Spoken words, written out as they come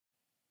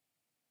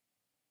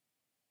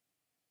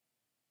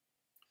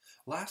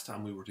Last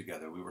time we were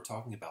together, we were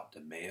talking about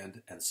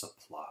demand and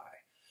supply.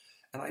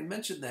 And I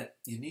mentioned that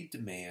you need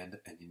demand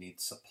and you need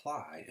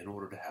supply in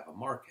order to have a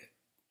market.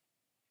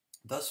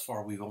 Thus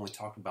far, we've only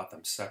talked about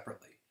them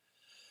separately.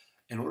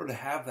 In order to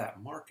have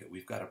that market,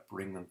 we've got to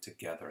bring them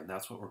together, and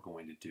that's what we're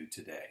going to do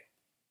today.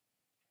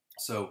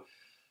 So,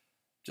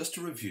 just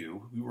to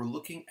review, we were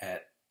looking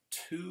at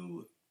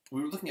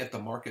the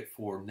market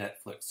for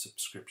Netflix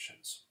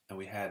subscriptions, and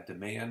we had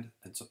demand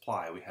and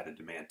supply. We had a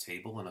demand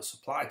table and a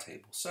supply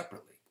table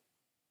separately.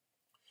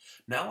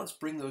 Now let's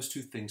bring those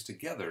two things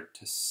together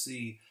to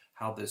see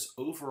how this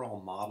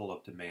overall model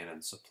of demand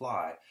and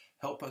supply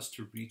help us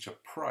to reach a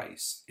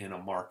price in a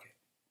market.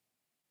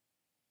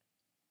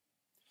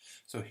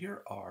 So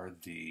here are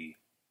the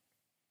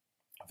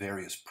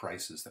various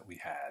prices that we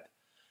had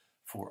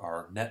for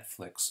our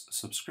Netflix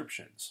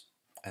subscriptions.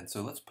 And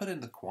so let's put in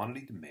the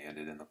quantity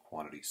demanded and the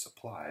quantity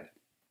supplied.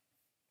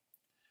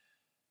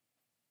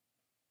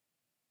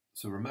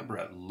 So remember,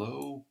 at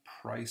low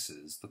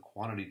prices, the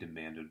quantity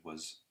demanded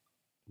was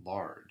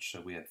large.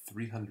 So we had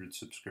 300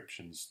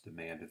 subscriptions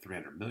demanded,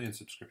 300 million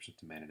subscriptions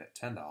demanded at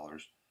 $10.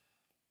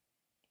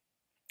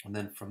 And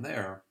then from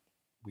there,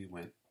 we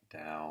went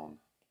down.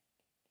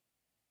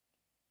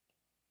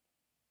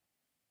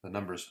 The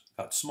numbers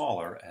got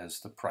smaller as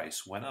the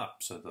price went up.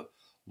 So the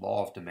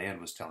law of demand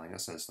was telling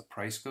us as the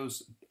price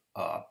goes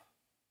up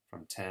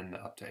from 10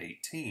 up to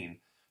 18,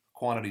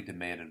 quantity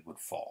demanded would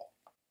fall.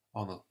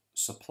 On the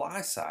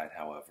supply side,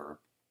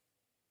 however,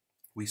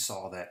 we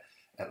saw that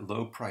at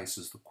low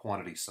prices, the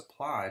quantity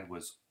supplied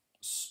was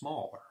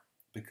smaller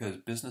because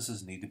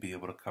businesses need to be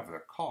able to cover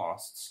their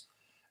costs,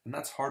 and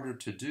that's harder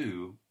to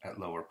do at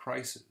lower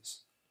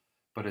prices.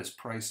 But as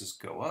prices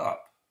go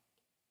up,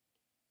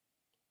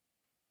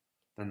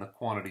 then the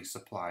quantity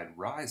supplied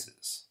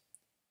rises.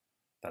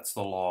 That's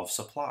the law of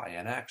supply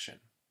in action.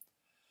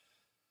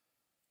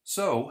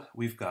 So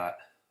we've got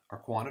our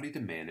quantity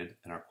demanded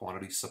and our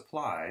quantity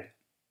supplied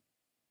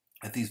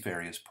at these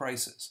various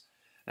prices.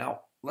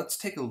 Now, let's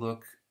take a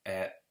look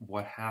at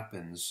what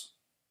happens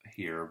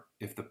here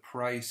if the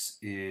price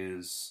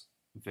is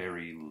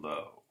very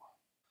low.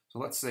 So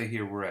let's say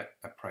here we're at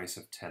a price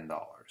of $10.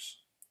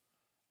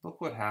 Look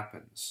what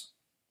happens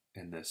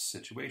in this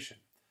situation.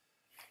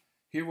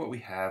 Here what we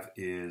have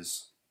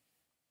is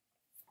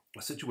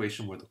a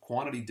situation where the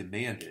quantity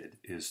demanded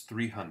is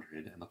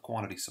 300 and the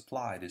quantity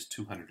supplied is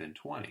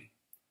 220.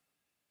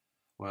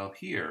 Well,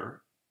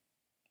 here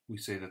we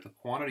say that the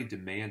quantity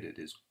demanded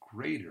is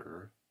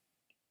greater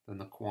than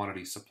the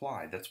quantity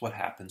supplied. That's what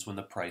happens when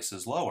the price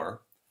is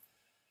lower.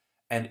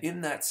 And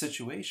in that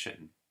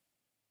situation,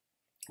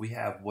 we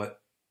have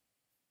what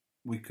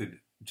we could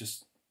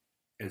just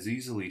as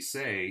easily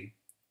say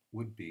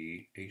would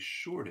be a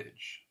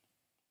shortage.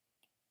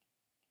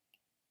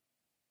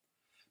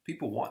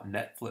 People want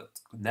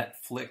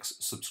Netflix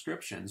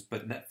subscriptions,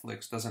 but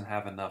Netflix doesn't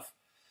have enough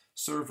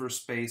server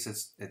space.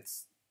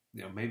 It's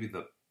maybe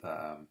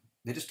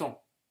they just don't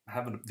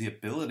have the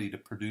ability to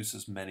produce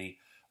as many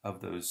of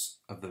those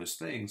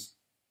things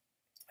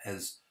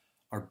as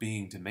are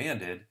being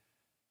demanded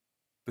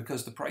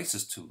because the price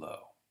is too low.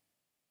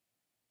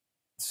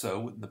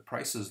 So when the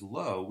price is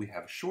low, we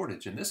have a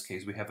shortage. In this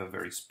case, we have a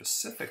very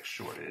specific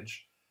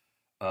shortage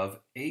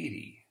of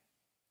 80.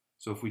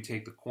 So if we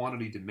take the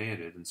quantity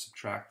demanded and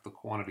subtract the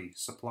quantity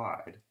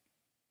supplied,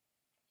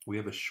 we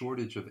have a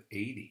shortage of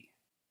 80.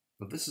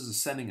 But this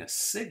is sending a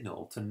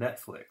signal to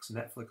Netflix.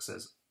 Netflix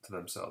says to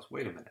themselves,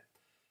 wait a minute,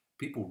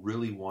 people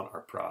really want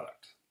our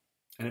product.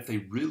 And if they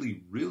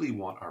really, really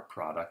want our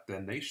product,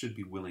 then they should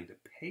be willing to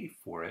pay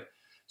for it.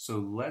 So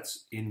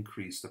let's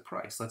increase the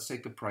price. Let's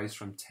take the price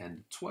from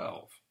 10 to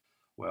 12.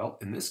 Well,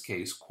 in this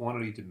case,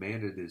 quantity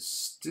demanded is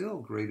still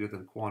greater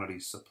than quantity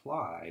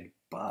supplied,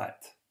 but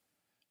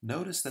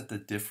notice that the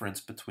difference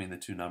between the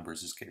two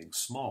numbers is getting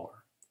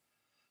smaller.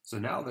 So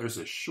now there's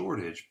a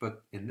shortage,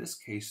 but in this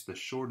case, the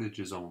shortage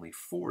is only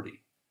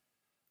 40.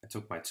 I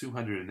took my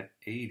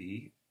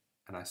 280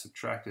 and I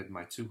subtracted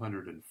my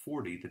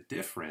 240. The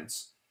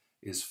difference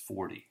is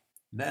 40.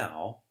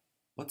 Now,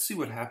 let's see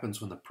what happens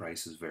when the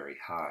price is very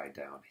high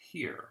down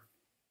here.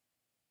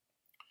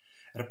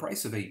 At a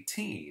price of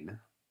 18,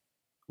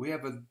 we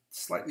have a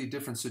slightly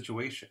different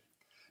situation.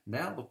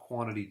 Now the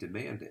quantity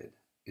demanded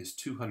is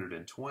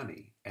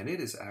 220, and it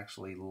is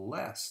actually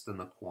less than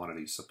the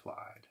quantity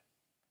supplied.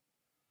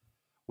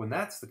 When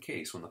that's the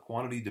case, when the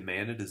quantity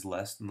demanded is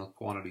less than the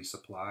quantity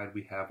supplied,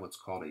 we have what's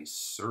called a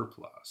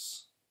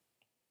surplus.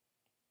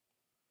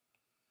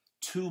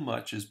 Too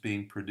much is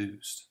being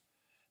produced.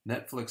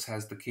 Netflix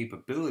has the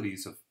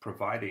capabilities of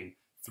providing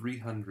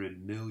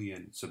 300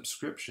 million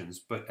subscriptions,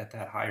 but at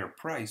that higher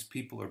price,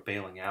 people are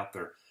bailing out.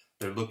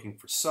 They're looking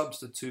for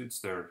substitutes.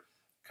 They're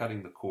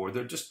cutting the cord.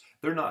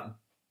 They're not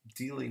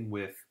dealing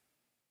with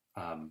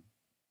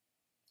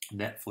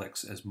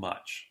Netflix as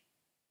much.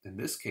 In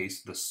this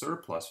case, the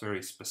surplus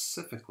very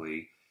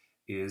specifically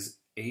is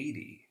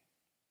 80.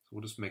 So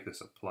we'll just make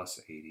this a plus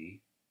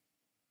 80.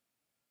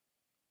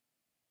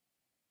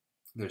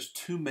 There's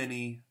too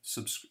many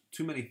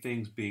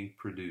things being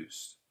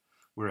produced.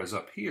 Whereas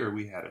up here,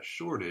 we had a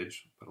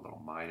shortage, put a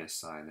little minus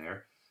sign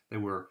there. There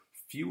were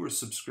fewer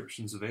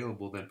subscriptions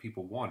available than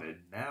people wanted.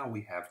 Now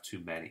we have too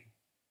many.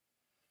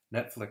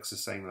 Netflix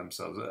is saying to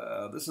themselves,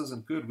 this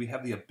isn't good. We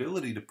have the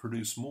ability to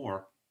produce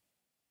more,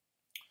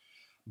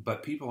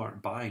 but people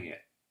aren't buying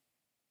it.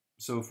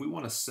 So if we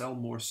want to sell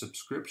more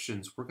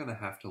subscriptions, we're going to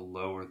have to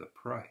lower the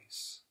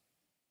price.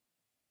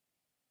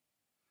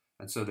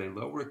 And so they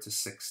lower it to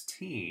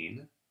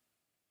 16.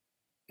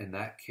 In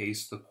that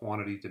case, the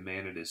quantity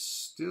demanded is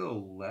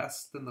still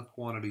less than the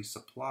quantity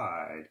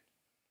supplied,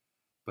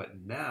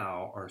 but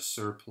now our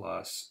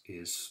surplus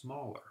is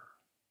smaller.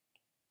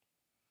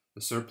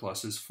 The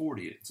surplus is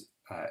 40. It's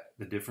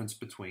the difference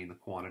between the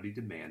quantity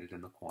demanded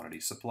and the quantity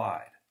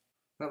supplied.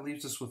 That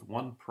leaves us with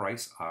one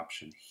price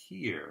option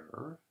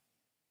here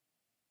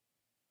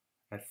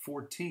at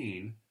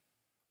 14,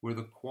 where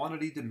the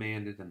quantity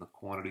demanded and the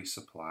quantity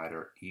supplied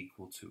are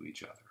equal to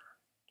each other.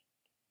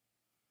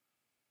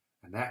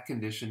 And that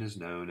condition is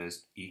known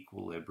as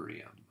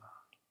equilibrium.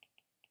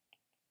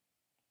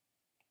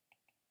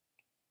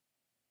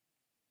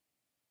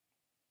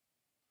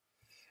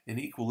 In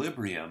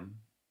equilibrium,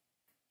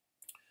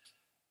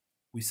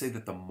 we say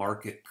that the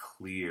market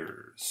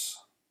clears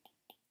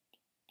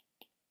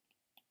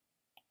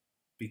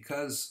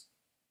because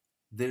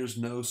there's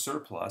no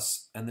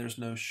surplus and there's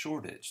no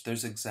shortage.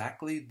 There's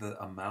exactly the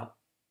amount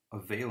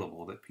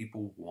available that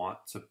people want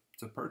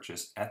to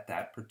purchase at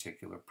that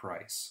particular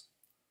price.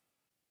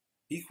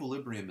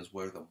 Equilibrium is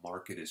where the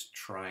market is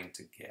trying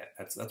to get.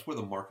 That's where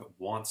the market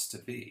wants to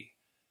be.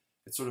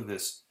 It's sort of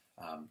this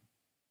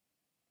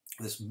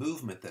this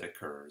movement that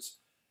occurs,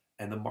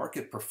 and the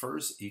market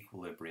prefers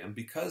equilibrium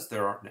because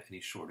there aren't any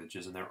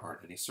shortages and there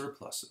aren't any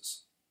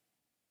surpluses.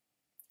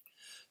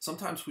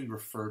 Sometimes we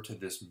refer to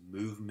this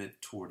movement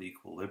toward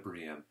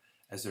equilibrium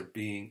as there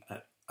being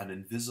an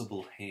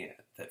invisible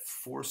hand that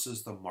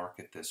forces the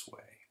market this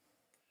way.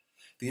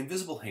 The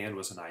invisible hand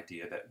was an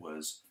idea that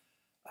was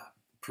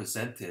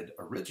presented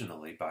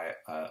originally by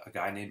a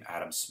guy named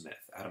Adam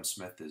Smith. Adam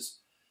Smith is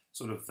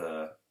sort of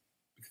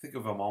you can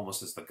think of him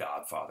almost as the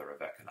godfather of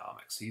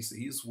economics.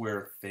 He's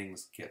where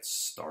things get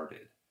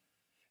started.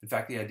 In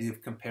fact, the idea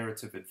of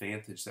comparative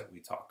advantage that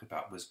we talked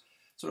about was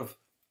sort of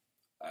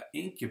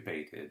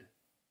incubated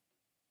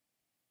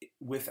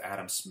with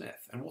Adam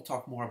Smith. And we'll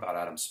talk more about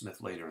Adam Smith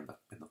later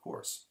in the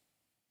course.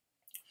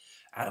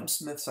 Adam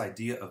Smith's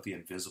idea of the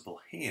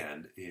invisible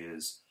hand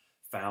is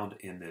found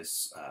in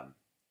this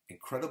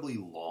incredibly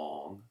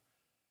long,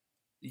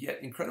 yet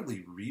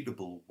incredibly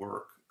readable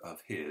work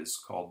of his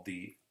called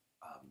the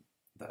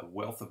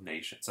Wealth of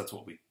Nations. That's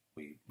what we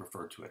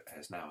refer to it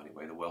as now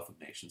anyway, the Wealth of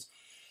Nations.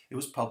 It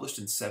was published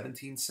in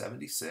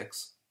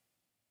 1776,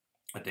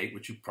 a date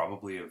which you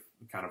probably have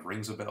kind of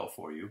rings a bell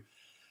for you.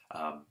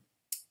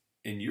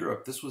 In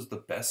Europe, this was the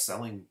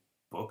best-selling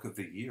book of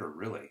the year,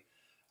 really.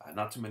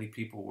 Not too many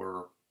people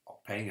were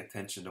paying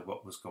attention to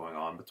what was going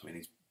on between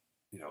these,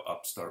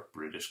 upstart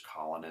British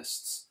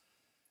colonists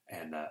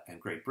and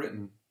Great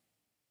Britain.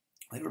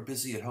 They were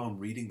busy at home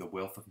reading The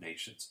Wealth of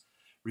Nations,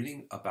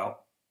 reading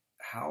about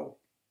how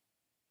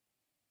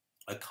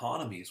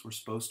economies were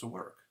supposed to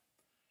work.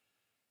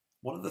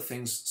 One of the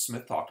things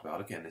Smith talked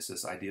about, again, is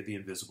this idea of the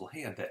invisible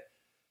hand,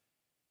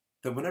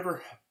 that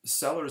whenever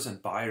sellers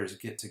and buyers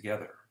get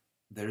together,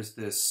 there's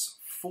this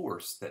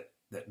force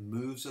that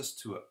moves us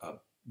to a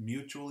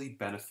mutually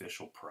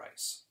beneficial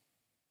price.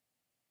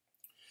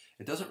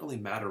 It doesn't really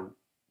matter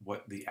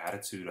what the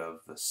attitude of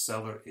the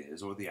seller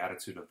is or the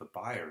attitude of the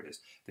buyer is.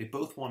 They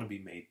both want to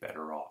be made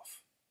better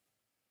off.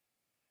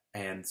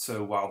 And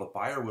so while the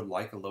buyer would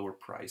like a lower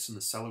price and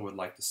the seller would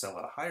like to sell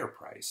at a higher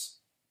price,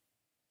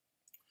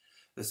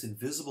 this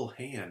invisible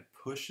hand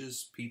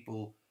pushes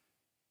people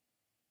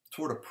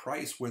toward a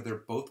price where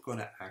they're both going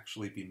to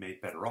actually be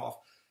made better off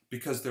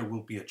because there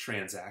will be a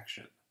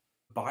transaction.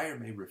 The buyer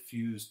may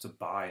refuse to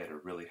buy at a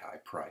really high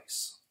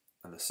price,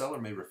 and the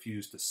seller may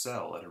refuse to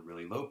sell at a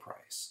really low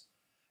price.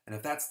 And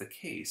if that's the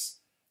case,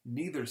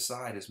 neither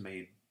side is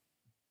made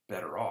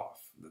better off.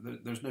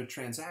 There's no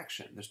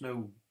transaction. There's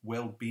no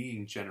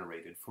well-being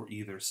generated for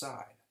either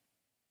side.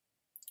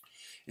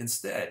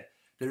 Instead,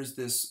 there's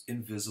this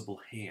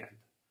invisible hand,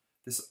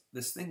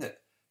 this thing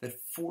that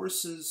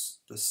forces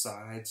the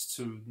sides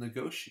to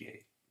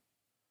negotiate.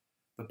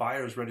 The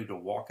buyer is ready to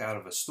walk out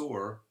of a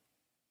store,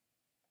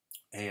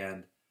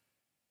 and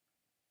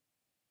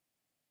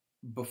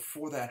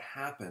before that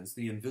happens,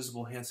 the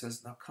invisible hand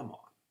says, "Now come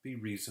on, be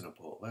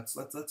reasonable.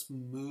 Let's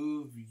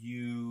move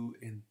you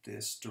in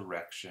this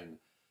direction.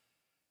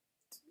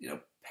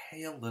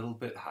 Pay a little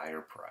bit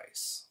higher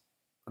price."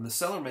 And the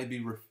seller may be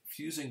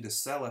refusing to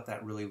sell at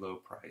that really low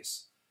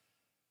price.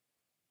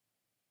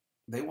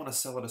 They want to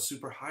sell at a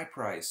super high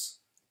price,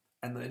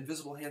 and the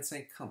invisible hand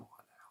saying, "Come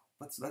on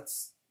now,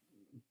 let's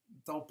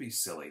don't be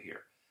silly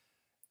here.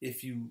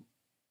 If you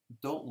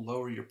don't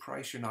lower your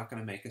price, you're not going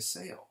to make a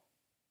sale."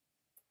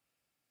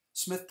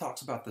 Smith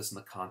talks about this in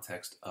the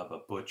context of a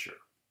butcher.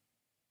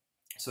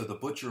 So the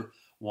butcher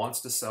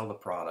wants to sell the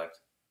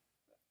product,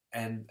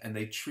 and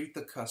they treat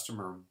the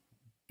customer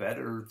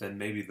better than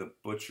maybe the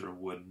butcher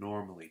would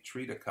normally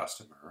treat a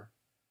customer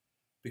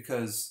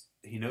because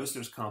he knows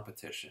there's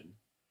competition.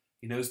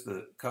 He knows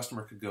the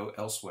customer could go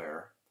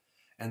elsewhere.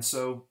 And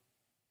so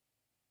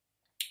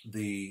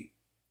the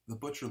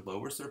butcher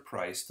lowers their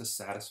price to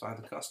satisfy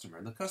the customer.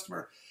 And the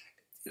customer,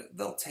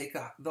 they'll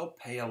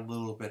pay a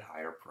little bit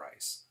higher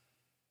price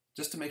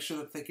just to make sure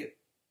that they get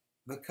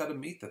the cut of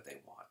meat that they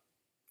want.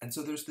 And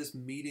so there's this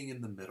meeting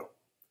in the middle.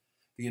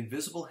 The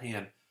invisible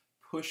hand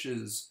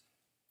pushes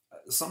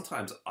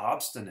sometimes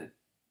obstinate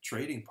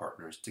trading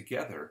partners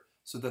together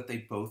so that they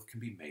both can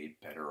be made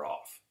better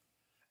off.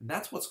 And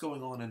that's what's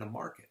going on in a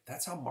market.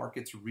 That's how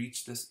markets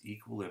reach this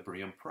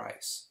equilibrium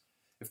price.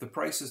 If the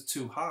price is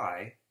too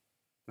high,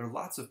 there are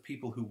lots of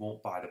people who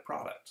won't buy the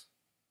product,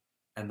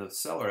 and the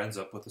seller ends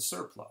up with a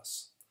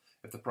surplus.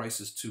 If the price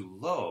is too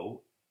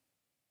low,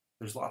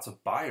 there's lots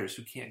of buyers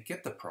who can't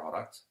get the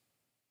product,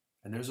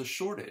 and there's a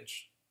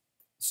shortage.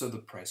 So the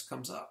price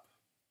comes up,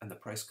 and the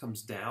price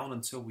comes down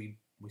until we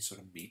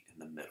sort of meet in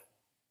the middle.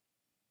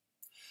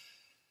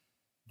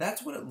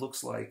 That's what it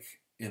looks like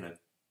in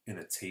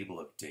a table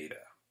of data.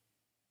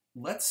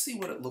 Let's see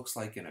what it looks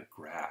like in a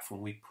graph when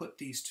we put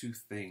these two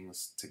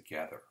things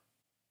together.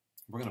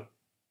 We're going to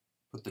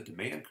put the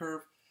demand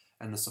curve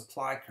and the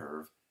supply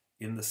curve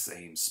in the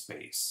same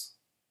space.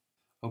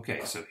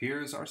 Okay, so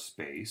here's our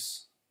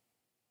space.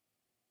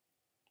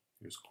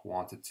 Here's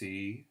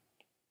quantity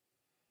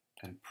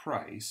and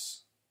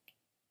price.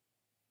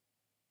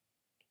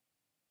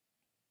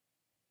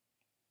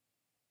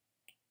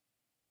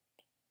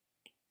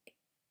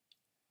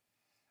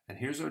 And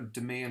here's our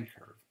demand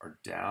curve, our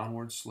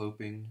downward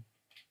sloping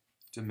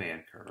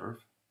demand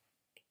curve.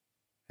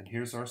 And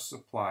here's our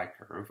supply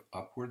curve,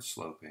 upward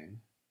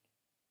sloping.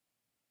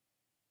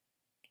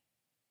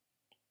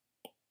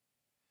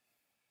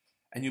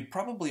 And you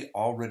probably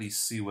already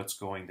see what's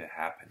going to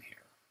happen here.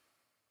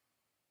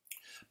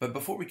 But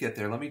before we get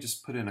there, let me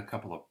just put in a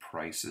couple of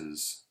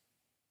prices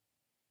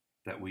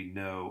that we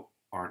know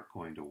aren't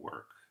going to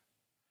work.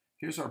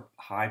 Here's our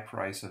high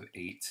price of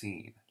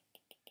 18.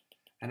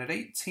 And at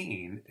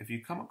 18, if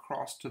you come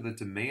across to the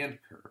demand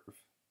curve,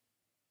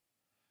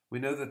 we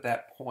know that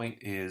that point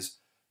is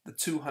the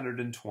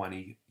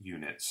 220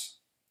 units.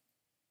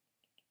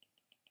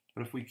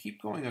 But if we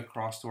keep going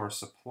across to our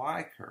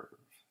supply curve,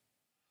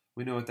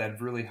 we know at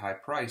that really high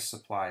price,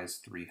 supply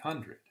is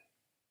 300.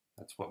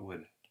 That's what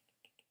would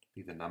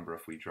be the number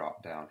if we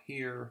drop down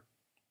here.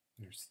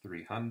 There's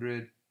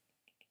 300.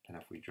 And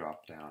if we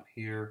drop down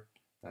here,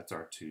 that's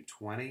our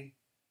 220.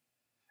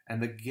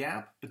 And the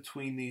gap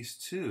between these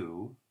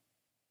two,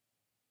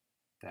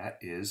 that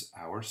is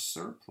our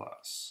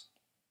surplus.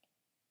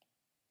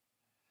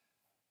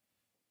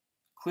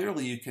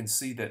 Clearly, you can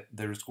see that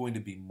there's going to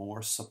be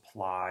more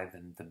supply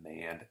than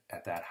demand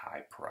at that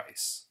high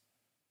price.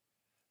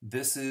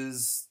 This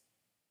is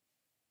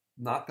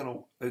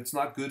it's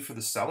not good for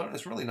the seller.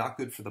 It's really not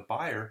good for the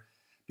buyer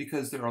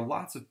because there are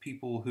lots of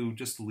people who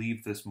just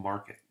leave this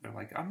market. They're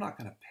like, I'm not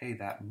going to pay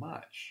that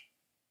much.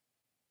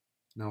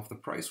 Now, if the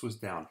price was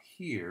down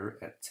here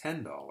at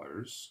 $10,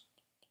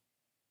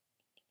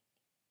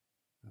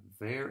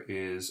 there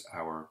is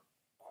our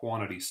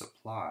quantity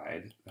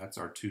supplied. That's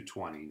our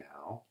 220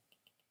 now.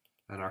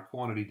 And our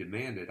quantity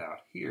demanded out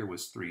here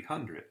was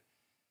 300.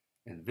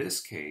 In this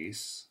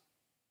case,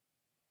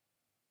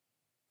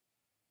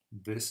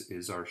 this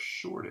is our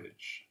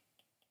shortage.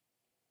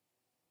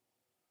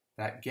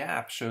 That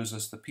gap shows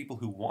us the people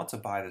who want to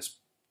buy this,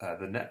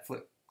 the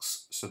Netflix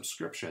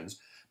subscriptions,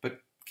 but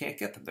can't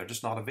get them. They're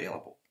just not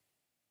available.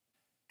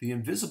 The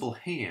invisible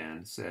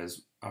hand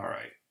says, all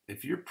right,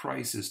 if your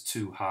price is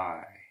too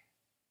high,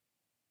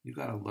 you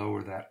got to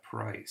lower that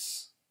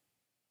price.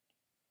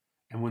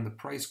 And when the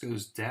price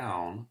goes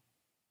down,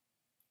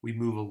 we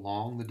move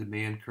along the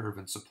demand curve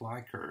and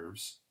supply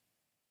curves.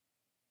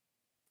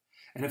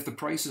 And if the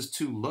price is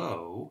too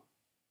low,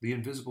 the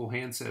invisible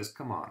hand says,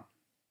 come on,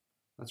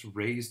 let's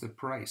raise the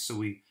price. So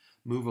we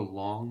move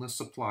along the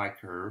supply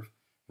curve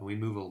and we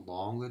move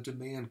along the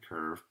demand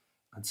curve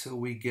until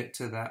we get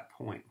to that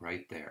point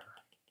right there,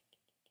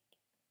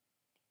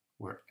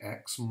 where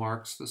X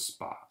marks the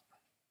spot,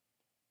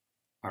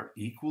 our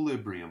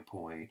equilibrium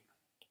point,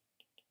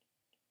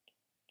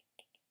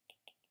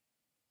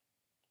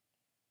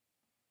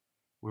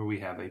 where we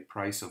have a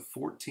price of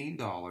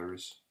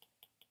 $14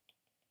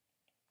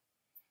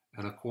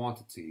 and a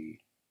quantity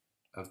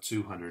of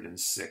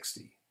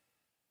 260.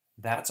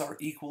 That's our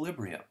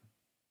equilibrium.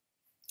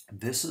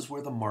 This is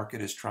where the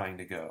market is trying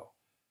to go.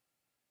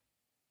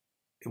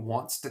 It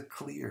wants to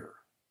clear.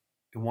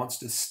 It wants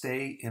to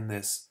stay in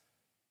this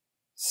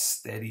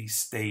steady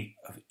state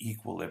of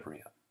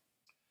equilibrium.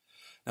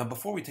 Now,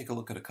 before we take a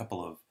look at a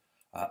couple of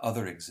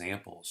other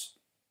examples,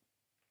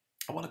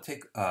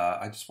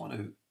 I just want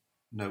to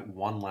note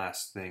one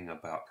last thing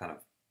about kind of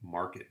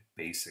market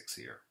basics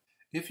here.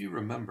 If you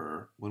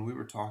remember, when we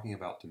were talking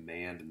about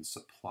demand and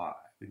supply,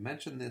 we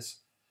mentioned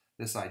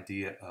this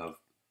idea of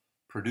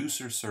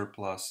producer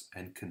surplus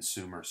and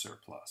consumer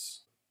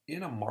surplus.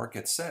 In a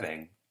market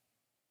setting,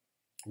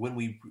 when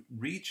we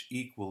reach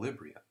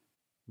equilibrium,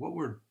 what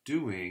we're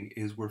doing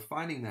is we're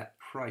finding that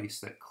price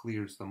that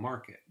clears the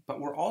market, but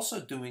we're also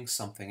doing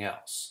something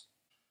else.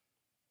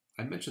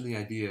 I mentioned the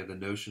idea, the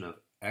notion of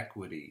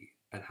equity,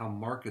 and how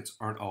markets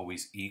aren't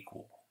always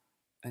equal.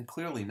 And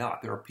clearly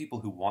not. There are people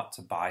who want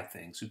to buy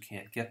things who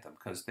can't get them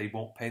because they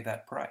won't pay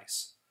that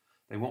price.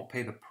 They won't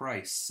pay the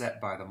price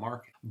set by the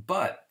market.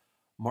 But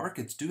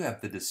markets do have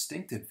the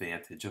distinct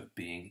advantage of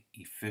being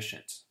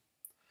efficient.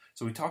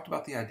 So we talked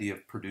about the idea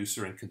of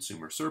producer and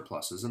consumer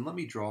surpluses, and let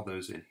me draw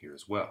those in here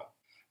as well.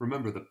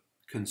 Remember, the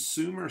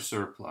consumer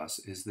surplus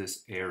is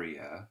this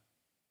area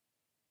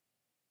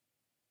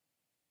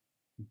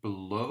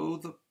below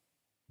the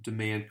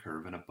demand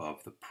curve and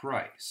above the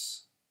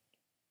price.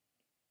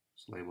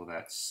 Let's label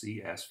that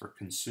CS for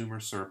consumer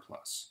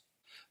surplus.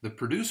 The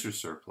producer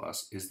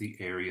surplus is the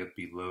area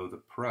below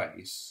the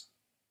price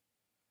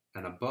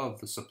and above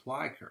the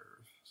supply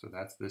curve. So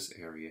that's this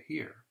area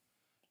here.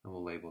 And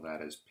we'll label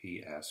that as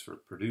PS for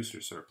producer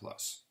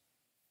surplus.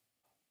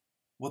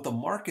 What the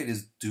market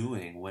is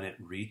doing when it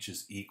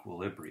reaches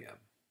equilibrium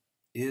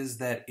is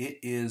that it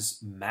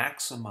is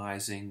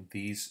maximizing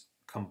these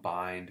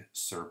combined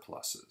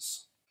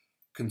surpluses.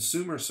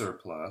 Consumer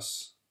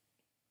surplus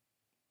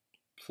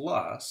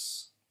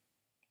plus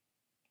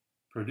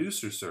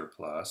producer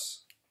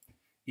surplus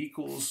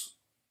equals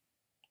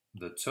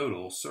the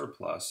total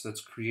surplus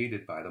that's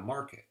created by the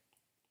market.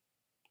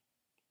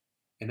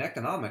 In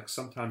economics,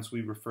 sometimes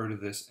we refer to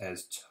this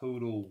as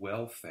total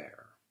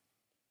welfare.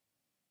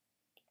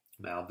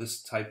 Now,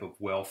 this type of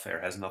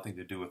welfare has nothing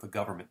to do with a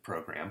government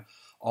program.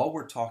 All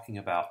we're talking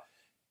about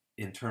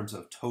in terms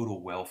of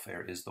total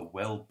welfare is the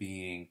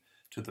well-being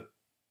to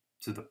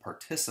the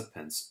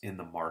participants in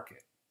the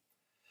market.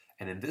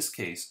 And in this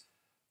case,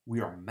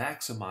 we are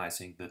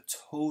maximizing the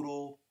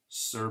total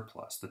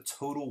surplus, the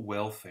total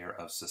welfare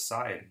of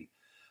society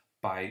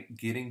by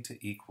getting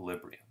to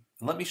equilibrium.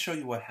 And let me show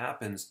you what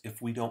happens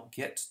if we don't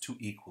get to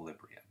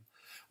equilibrium.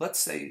 Let's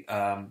say,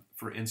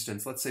 for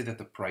instance, let's say that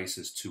the price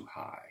is too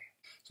high.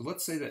 So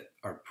let's say that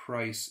our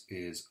price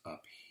is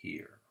up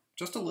here,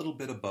 just a little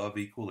bit above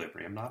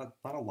equilibrium, not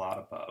a lot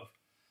above.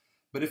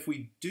 But if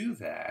we do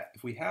that,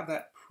 if we have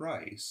that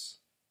price,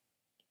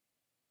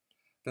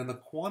 then the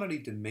quantity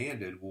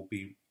demanded will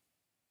be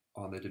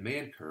on the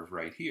demand curve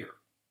right here.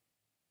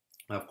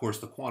 Now, of course,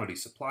 the quantity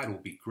supplied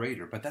will be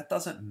greater, but that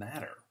doesn't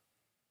matter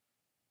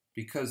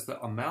because the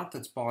amount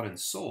that's bought and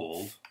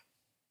sold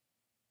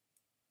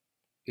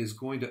is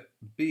going to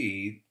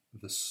be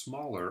the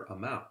smaller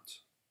amount.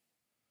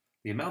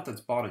 The amount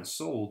that's bought and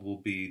sold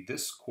will be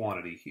this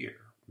quantity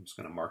here. I'm just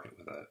going to mark it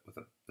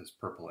with this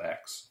purple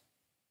X.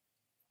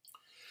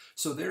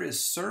 So there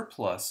is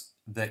surplus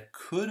that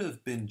could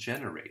have been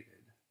generated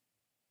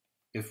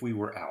if we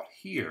were out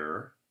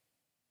here,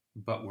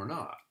 but we're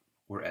not.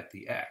 We're at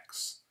the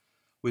X,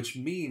 which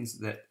means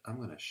that, I'm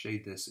going to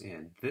shade this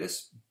in,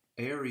 this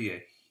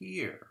area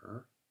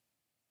here,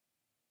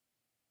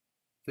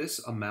 this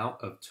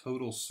amount of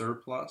total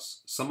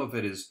surplus, some of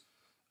it is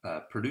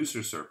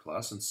producer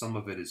surplus and some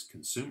of it is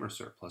consumer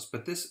surplus,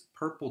 but this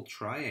purple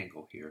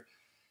triangle here,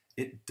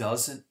 it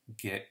doesn't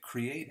get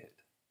created.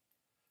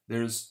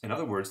 In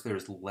other words,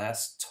 there's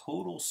less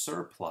total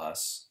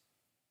surplus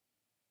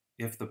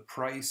if the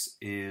price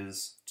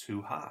is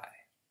too high.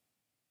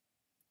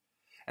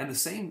 And the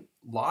same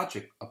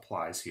logic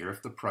applies here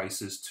if the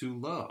price is too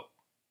low.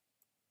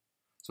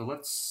 So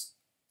let's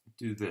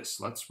do this.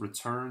 Let's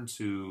return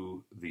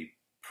to the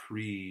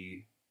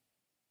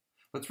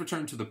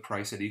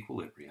price at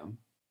equilibrium.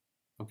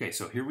 Okay,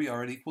 so here we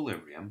are at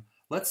equilibrium.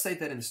 Let's say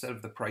that instead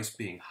of the price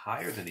being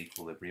higher than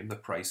equilibrium, the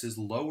price is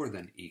lower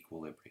than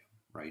equilibrium,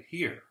 right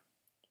here.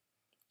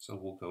 So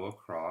we'll go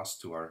across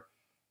to our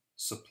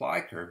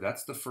supply curve.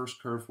 That's the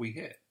first curve we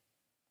hit.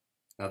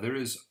 Now there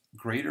is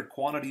greater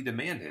quantity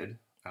demanded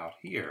out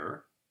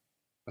here,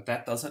 but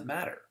that doesn't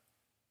matter.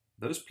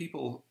 Those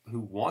people who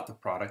want the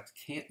product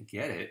can't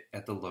get it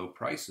at the low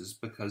prices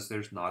because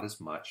there's not as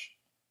much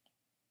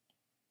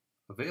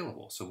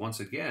available. So once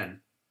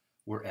again,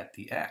 we're at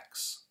the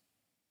X.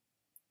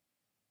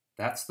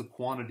 That's the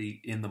quantity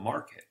in the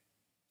market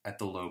at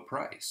the low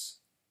price,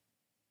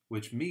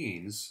 which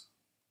means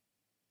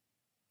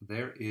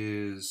there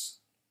is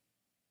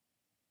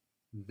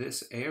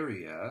this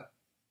area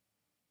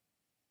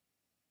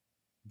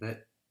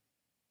that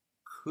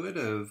could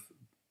have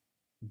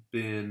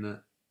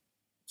been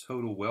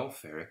total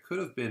welfare. It could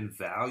have been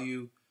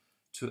value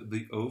to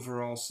the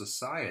overall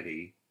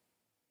society,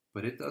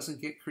 but it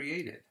doesn't get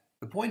created.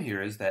 The point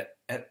here is that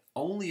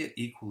only at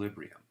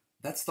equilibrium,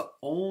 that's the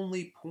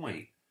only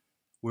point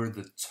where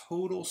the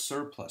total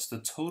surplus, the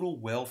total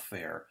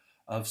welfare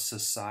of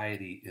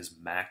society is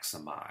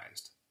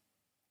maximized.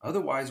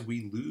 Otherwise,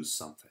 we lose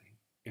something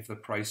if the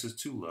price is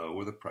too low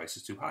or the price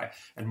is too high.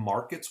 And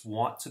markets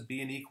want to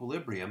be in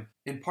equilibrium,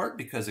 in part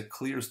because it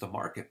clears the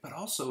market, but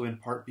also in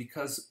part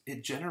because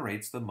it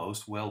generates the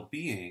most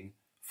well-being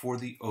for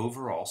the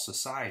overall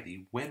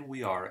society when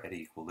we are at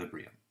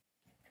equilibrium.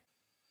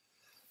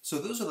 So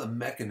those are the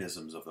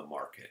mechanisms of the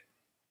market.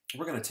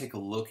 We're going to take a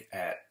look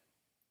at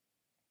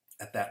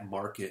at that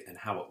market and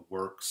how it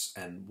works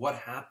and what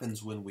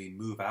happens when we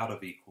move out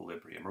of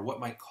equilibrium, or what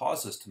might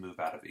cause us to move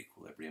out of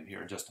equilibrium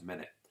here in just a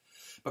minute.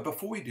 But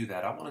before we do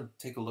that, I want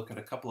to take a look at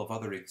a couple of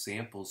other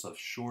examples of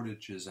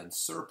shortages and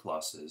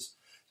surpluses,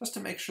 just to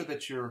make sure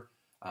that you're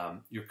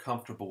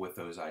comfortable with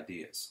those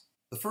ideas.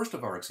 The first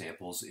of our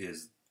examples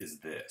is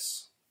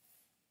this.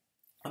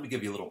 Let me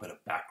give you a little bit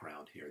of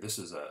background here. This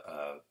is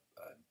a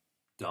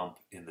dump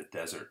in the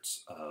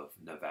deserts of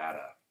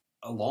Nevada.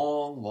 A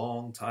long,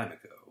 long time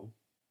ago,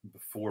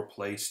 before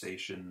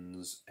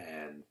PlayStations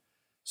and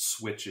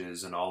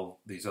Switches and all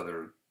these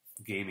other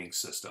gaming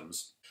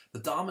systems, the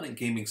dominant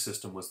gaming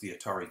system was the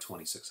Atari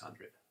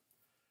 2600.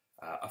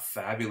 A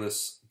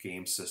fabulous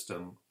game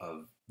system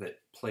that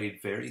played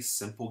very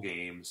simple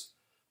games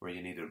where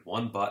you needed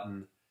one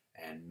button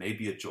and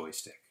maybe a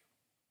joystick.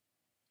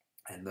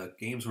 And the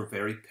games were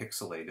very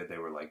pixelated. They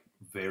were like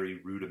very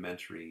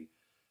rudimentary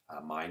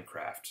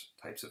Minecraft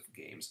types of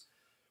games.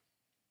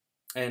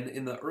 And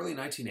in the early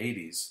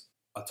 1980s,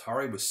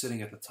 Atari was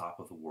sitting at the top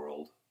of the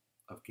world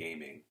of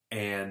gaming,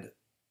 and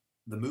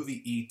the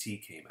movie E.T.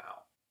 came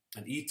out.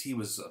 And E.T.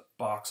 was a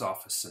box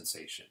office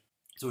sensation.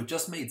 So it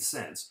just made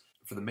sense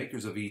for the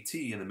makers of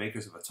E.T. and the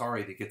makers of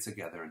Atari to get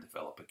together and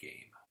develop a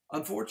game.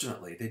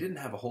 Unfortunately, they didn't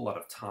have a whole lot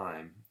of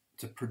time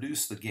to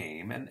produce the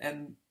game,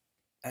 and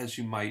as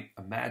you might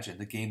imagine,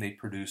 the game they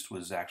produced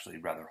was actually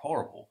rather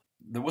horrible.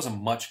 There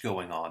wasn't much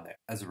going on there.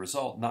 As a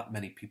result, not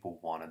many people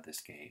wanted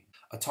this game.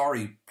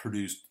 Atari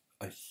produced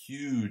a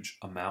huge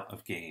amount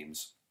of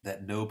games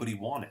that nobody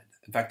wanted.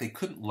 In fact, they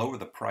couldn't lower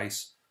the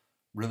price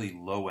really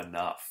low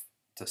enough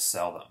to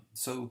sell them.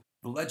 So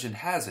the legend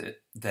has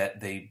it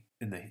that they,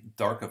 in the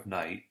dark of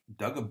night,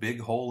 dug a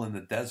big hole in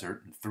the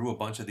desert and threw a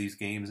bunch of these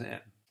games in.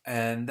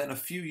 And then a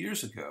few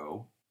years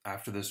ago,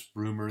 after this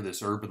rumor,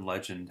 this urban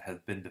legend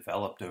had been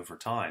developed over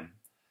time,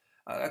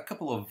 a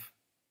couple of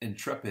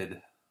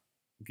intrepid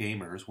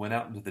gamers went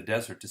out into the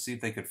desert to see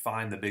if they could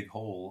find the big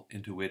hole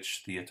into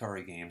which the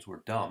Atari games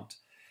were dumped.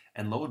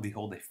 And lo and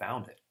behold, they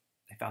found it.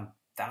 They found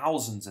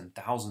thousands and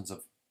thousands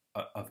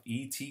of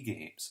E.T.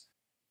 games.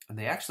 And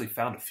they actually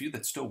found a few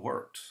that still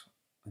worked.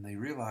 And they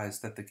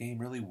realized that the game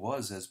really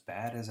was as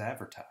bad as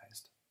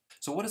advertised.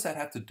 So what does that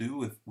have to do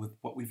with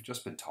what we've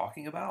just been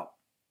talking about?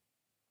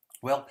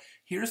 Well,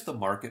 here's the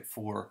market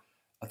for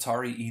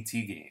Atari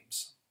E.T.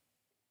 games.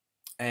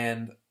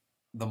 And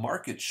the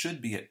market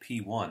should be at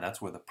P1.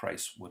 That's where the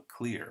price would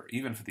clear.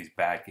 Even for these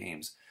bad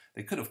games,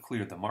 they could have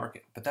cleared the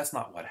market. But that's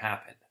not what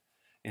happened.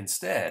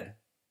 Instead,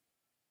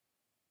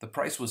 the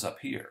price was up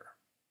here.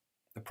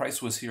 The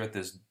price was here at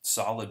this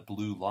solid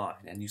blue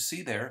line. And you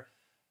see there,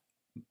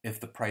 if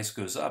the price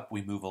goes up,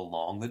 we move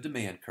along the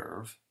demand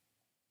curve.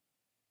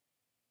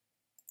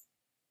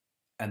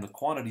 And the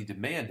quantity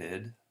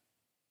demanded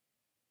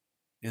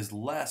is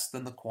less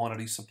than the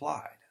quantity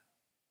supplied.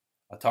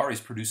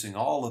 Atari's producing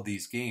all of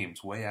these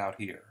games way out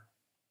here.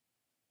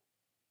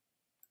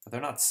 But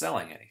they're not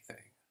selling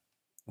anything.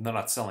 And they're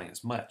not selling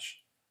as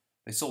much.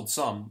 They sold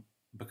some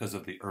because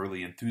of the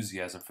early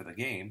enthusiasm for the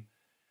game.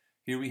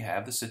 Here we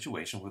have the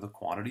situation where the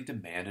quantity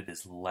demanded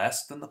is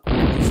less than the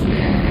quantity supplied.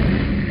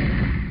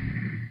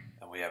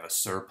 And we have a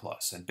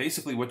surplus. And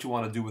basically what you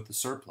want to do with the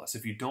surplus,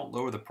 if you don't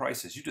lower the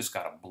prices, you just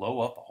got to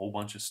blow up a whole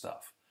bunch of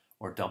stuff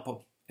or dump it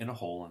in a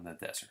hole in the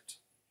desert.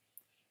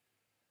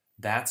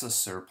 That's a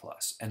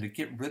surplus. And to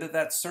get rid of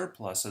that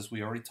surplus, as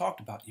we already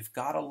talked about, you've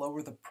got to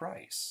lower the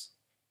price.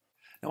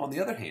 Now, on the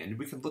other hand,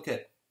 we can look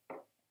at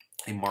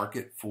a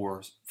market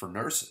for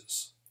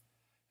nurses.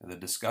 And the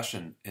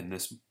discussion in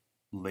this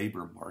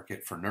labor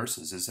market for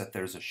nurses is that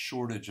there's a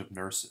shortage of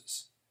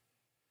nurses.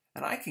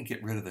 And I can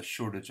get rid of the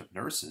shortage of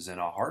nurses in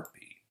a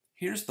heartbeat.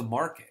 Here's the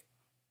market.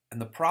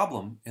 And the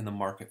problem in the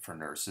market for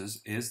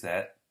nurses is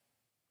that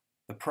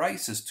the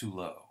price is too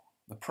low.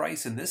 The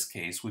price in this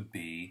case would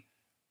be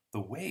the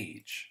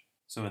wage.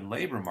 So in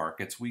labor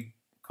markets, we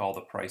call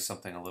the price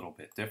something a little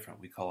bit different.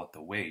 We call it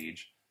the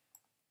wage.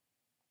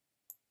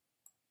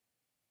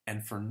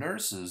 And for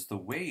nurses, the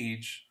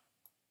wage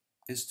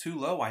is too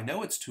low. I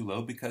know it's too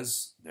low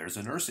because there's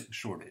a nursing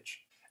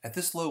shortage. At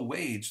this low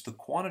wage, the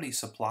quantity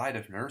supplied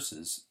of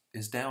nurses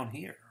is down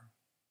here,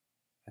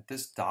 at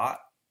this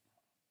dot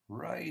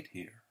right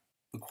here.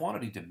 The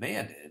quantity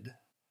demanded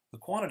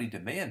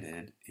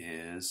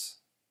is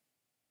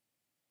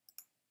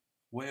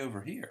way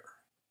over here.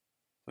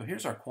 So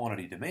here's our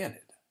quantity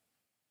demanded.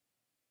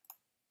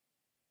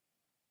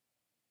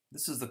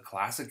 This is the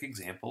classic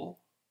example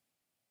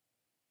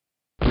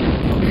of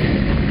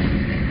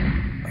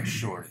a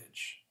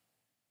shortage.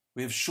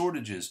 We have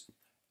shortages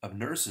of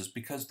nurses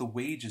because the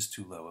wage is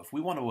too low. If we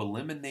want to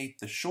eliminate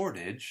the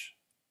shortage,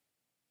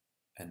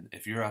 and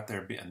if you're out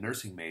there being a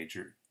nursing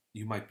major,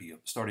 you might be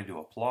starting to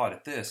applaud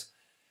at this.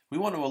 We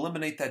want to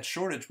eliminate that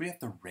shortage. We have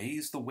to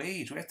raise the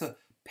wage. We have to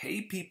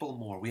pay people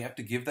more. We have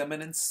to give them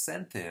an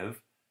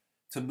incentive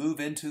to move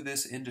into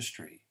this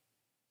industry.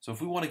 So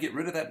if we want to get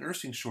rid of that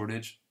nursing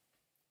shortage,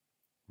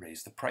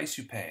 raise the price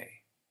you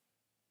pay.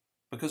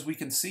 Because we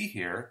can see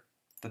here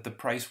that the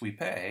price we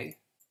pay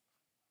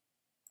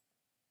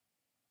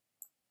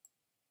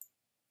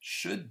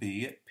should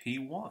be at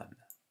P1.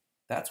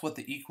 That's what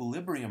the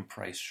equilibrium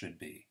price should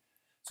be.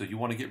 So you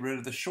want to get rid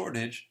of the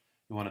shortage,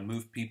 you want to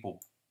move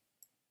people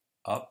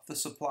up the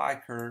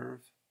supply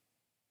curve,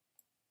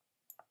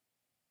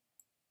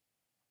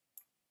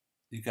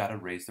 you got to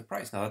raise the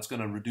price. Now that's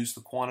going to reduce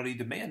the quantity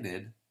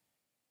demanded,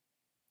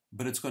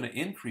 but it's going to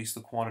increase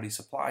the quantity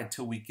supplied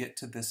till we get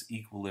to this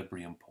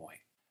equilibrium point.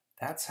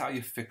 That's how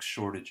you fix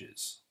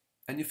shortages.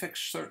 And you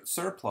fix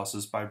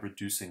surpluses by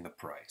reducing the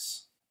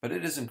price. But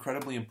it is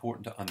incredibly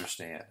important to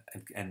understand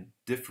and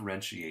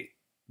differentiate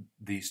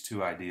these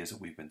two ideas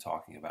that we've been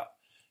talking about.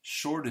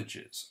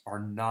 Shortages are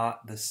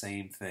not the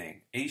same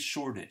thing. A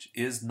shortage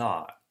is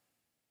not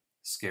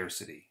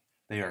scarcity.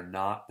 They are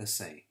not the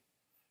same.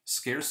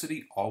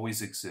 Scarcity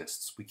always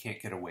exists. We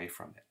can't get away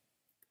from it.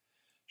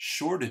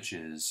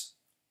 Shortages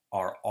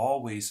are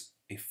always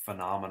a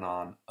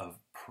phenomenon of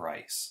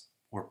price,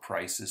 where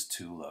price is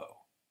too low.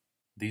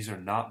 These are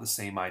not the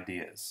same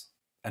ideas.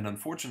 And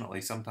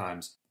unfortunately,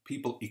 sometimes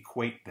people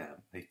equate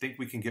them. They think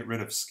we can get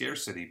rid of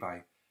scarcity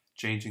by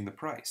changing the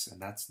price,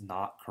 and that's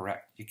not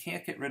correct. You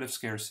can't get rid of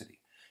scarcity.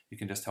 You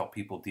can just help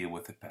people deal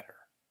with it better.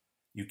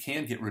 You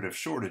can get rid of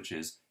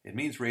shortages. It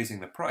means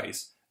raising the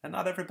price, and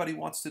not everybody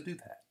wants to do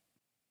that.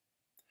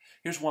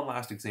 Here's one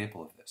last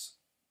example of this.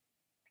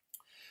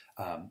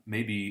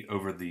 Maybe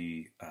over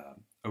the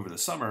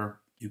summer,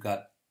 you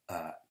got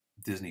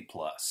Disney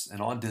Plus,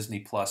 and on Disney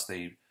Plus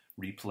they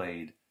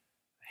replayed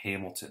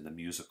Hamilton, the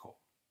musical.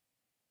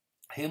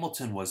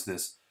 Hamilton was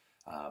this,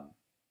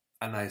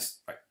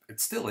 it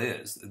still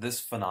is, this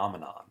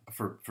phenomenon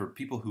for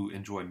people who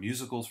enjoy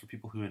musicals, for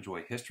people who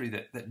enjoy history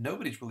that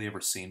nobody's really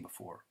ever seen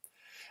before.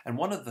 And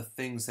one of the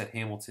things that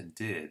Hamilton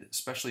did,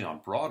 especially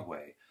on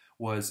Broadway,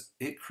 was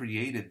it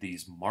created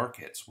these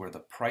markets where the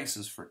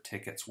prices for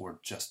tickets were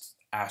just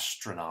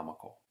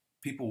astronomical.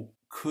 People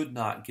could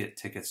not get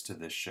tickets to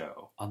this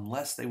show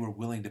unless they were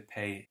willing to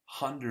pay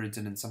hundreds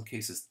and in some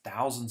cases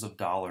thousands of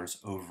dollars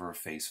over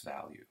face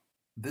value.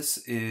 This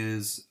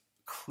is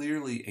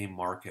clearly a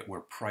market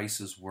where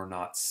prices were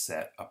not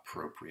set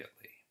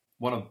appropriately.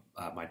 One of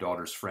my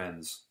daughter's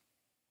friends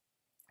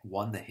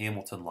won the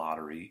Hamilton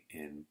lottery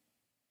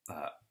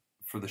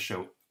for the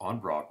show on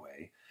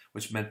Broadway,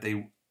 which meant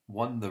they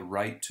won the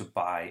right to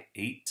buy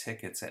 8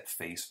 tickets at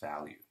face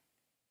value.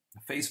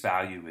 Face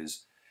value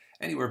is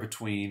anywhere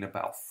between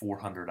about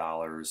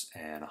 $400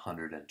 and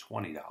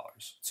 $120.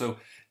 So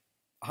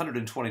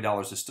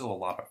 $120 is still a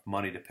lot of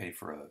money to pay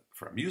for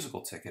a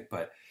musical ticket,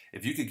 but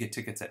if you could get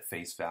tickets at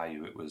face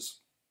value, it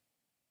was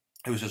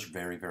just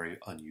very, very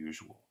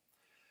unusual.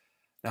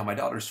 Now, my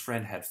daughter's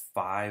friend had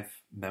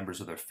 5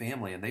 members of their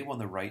family, and they won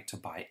the right to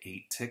buy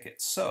 8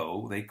 tickets.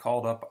 So they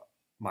called up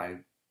my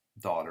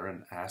daughter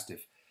and asked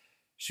if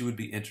she would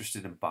be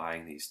interested in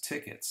buying these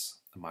tickets.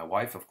 And my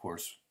wife, of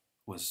course,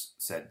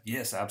 said,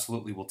 yes,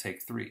 absolutely, we'll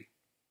take 3.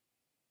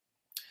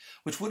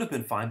 Which would have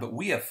been fine, but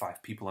we have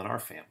 5 people in our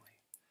family.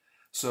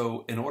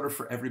 So in order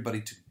for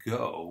everybody to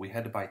go, we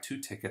had to buy 2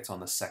 tickets on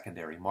the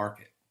secondary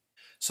market.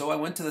 So I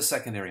went to the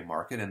secondary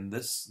market, and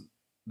this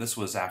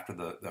was after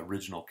the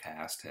original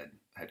cast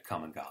had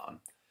come and gone.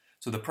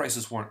 So the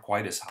prices weren't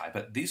quite as high,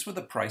 but these were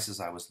the prices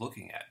I was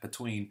looking at.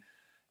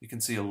 You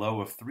can see a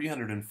low of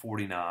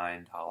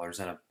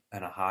 $349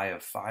 and a high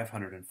of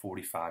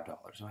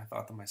 $545. And I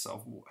thought to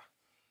myself,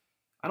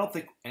 I don't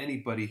think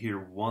anybody here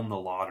won the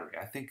lottery.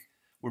 I think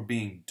we're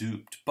being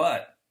duped,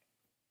 but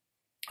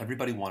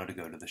everybody wanted to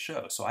go to the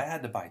show. So I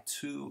had to buy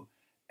 2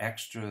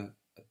 extra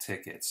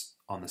tickets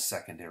on the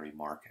secondary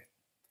market.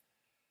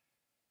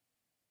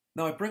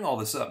 Now I bring all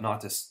this up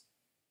not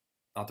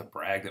to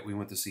brag that we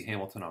went to see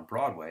Hamilton on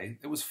Broadway.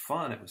 It was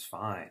fun, it was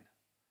fine.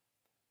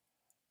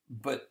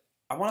 But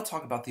I want to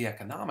talk about the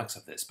economics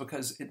of this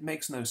because it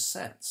makes no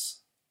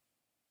sense.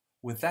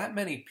 With that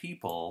many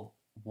people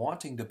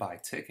wanting to buy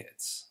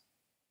tickets,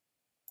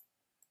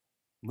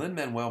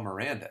 Lin-Manuel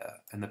Miranda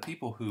and the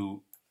people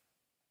who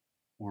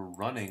were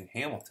running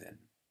Hamilton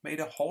made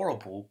a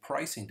horrible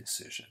pricing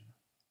decision.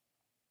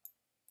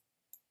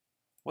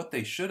 What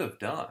they should have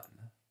done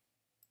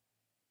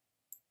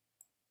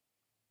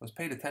was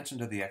paid attention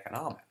to the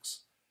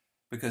economics,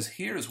 because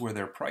here's where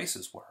their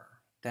prices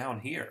were,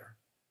 down here.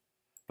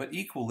 But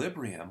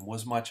equilibrium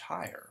was much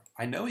higher.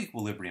 I know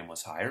equilibrium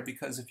was higher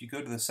because if you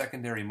go to the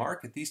secondary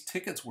market, these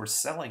tickets were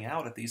selling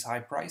out at these high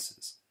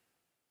prices.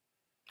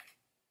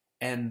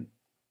 And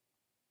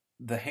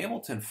the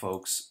Hamilton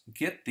folks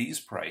get these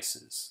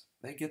prices.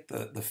 They get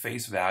the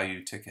face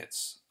value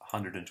tickets,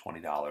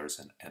 $120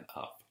 and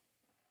up.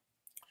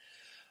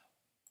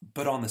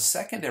 But on the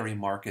secondary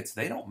markets,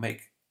 they don't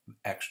make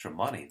extra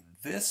money.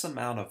 This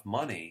amount of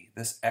money,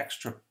 this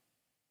extra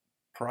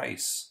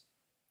price,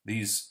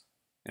 these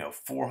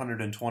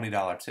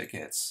 $420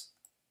 tickets,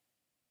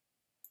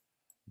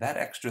 that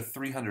extra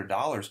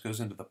 $300 goes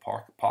into the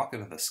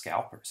pocket of the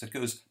scalpers.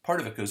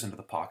 Part of it goes into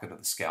the pocket of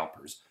the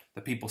scalpers,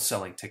 the people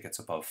selling tickets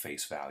above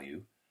face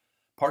value.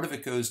 Part of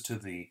it goes to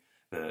the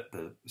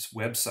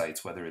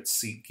websites, whether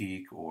it's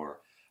SeatGeek or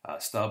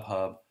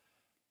StubHub.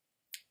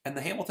 And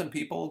the Hamilton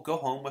people go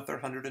home with their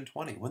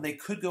 $120 when they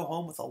could go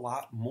home with a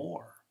lot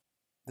more.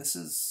 this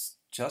is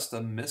just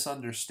a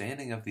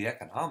misunderstanding of the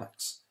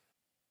economics.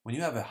 When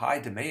you have a high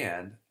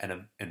demand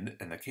and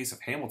in the case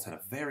of Hamilton, a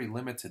very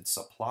limited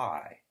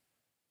supply,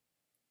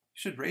 you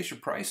should raise your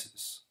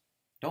prices.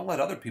 Don't let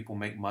other people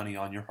make money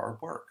on your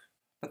hard work.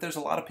 But there's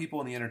a lot of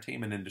people in the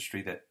entertainment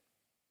industry that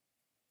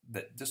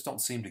just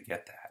don't seem to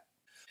get that.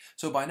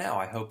 So by now,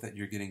 I hope that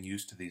you're getting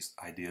used to these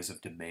ideas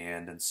of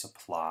demand and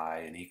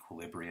supply and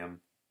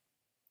equilibrium.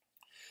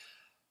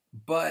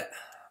 But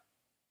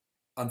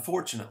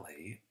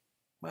unfortunately,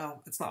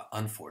 well, it's not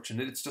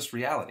unfortunate, it's just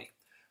reality.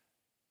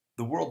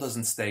 The world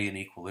doesn't stay in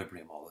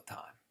equilibrium all the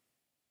time.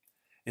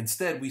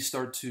 Instead, we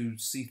start to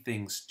see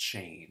things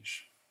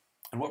change.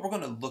 And what we're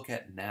going to look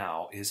at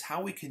now is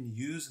how we can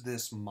use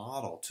this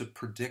model to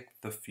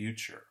predict the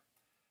future,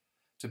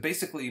 to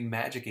basically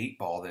magic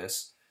 8-ball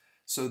this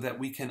so that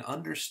we can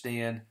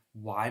understand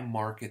why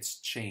markets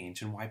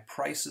change and why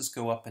prices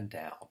go up and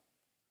down.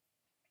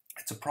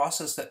 It's a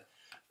process that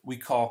we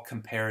call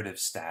comparative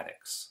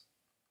statics.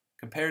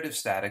 Comparative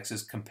statics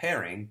is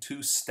comparing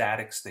two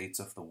static states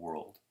of the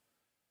world.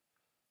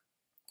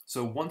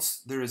 So once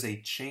there is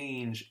a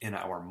change in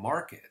our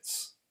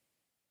markets,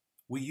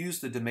 we use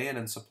the demand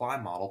and supply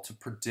model to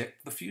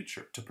predict the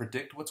future, to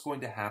predict what's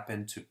going to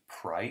happen to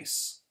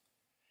price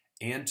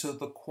and to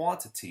the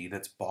quantity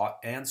that's bought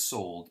and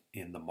sold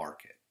in the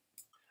market.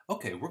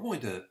 Okay, we're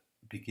going to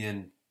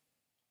begin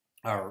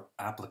our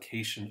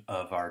application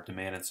of our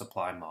demand and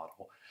supply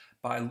model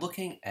by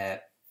looking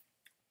at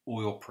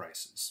oil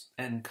prices.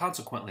 And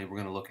consequently, we're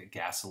going to look at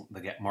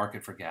the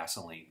market for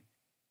gasoline.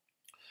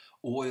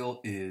 Oil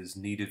is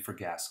needed for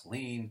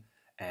gasoline,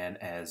 and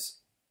as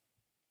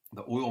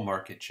the oil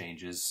market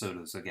changes, so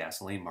does the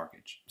gasoline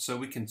market. So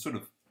we can sort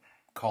of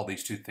call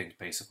these two things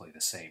basically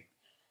the same.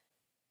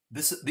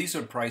 These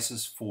are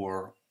prices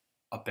for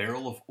a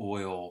barrel of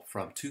oil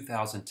from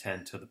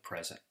 2010 to the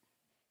present.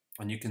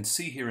 And you can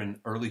see here in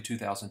early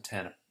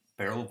 2010, a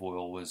barrel of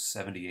oil was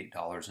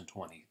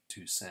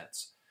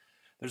 $78.22.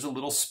 There's a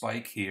little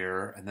spike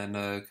here, and then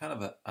kind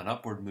of an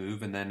upward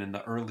move, and then in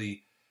the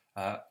early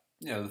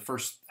the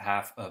first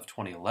half of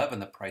 2011,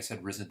 the price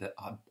had risen to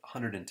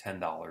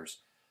 $110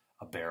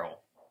 a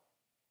barrel.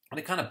 And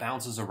it kind of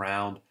bounces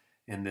around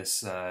in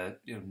this $90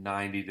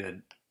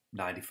 to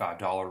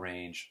 $95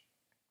 range.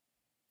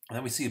 And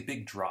then we see a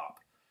big drop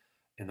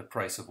in the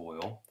price of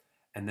oil.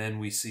 And then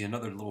we see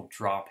another little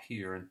drop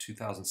here in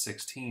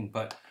 2016.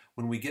 But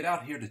when we get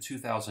out here to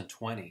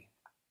 2020,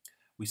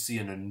 we see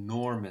an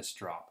enormous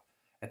drop.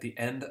 At the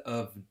end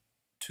of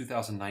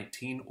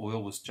 2019,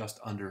 oil was just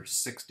under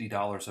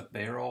 $60 a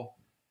barrel,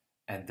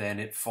 and then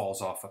it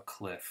falls off a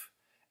cliff.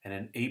 And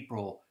in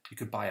April, you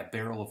could buy a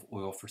barrel of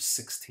oil for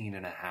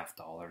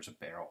 $16.50 a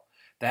barrel.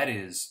 That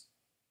is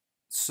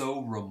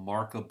so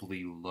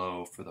remarkably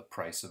low for the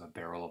price of a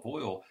barrel of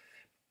oil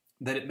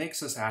that it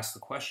makes us ask the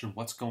question,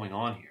 what's going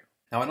on here?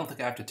 Now, I don't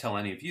think I have to tell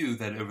any of you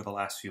that over the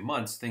last few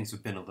months, things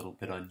have been a little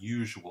bit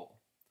unusual.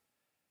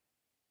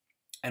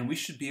 And we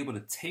should be able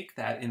to take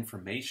that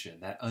information,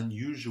 that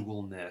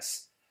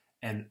unusualness,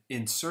 and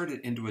insert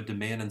it into a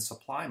demand and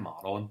supply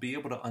model and be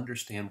able to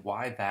understand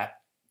why that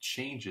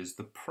changes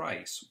the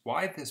price.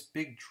 Why this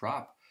big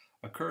drop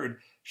occurred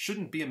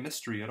shouldn't be a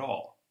mystery at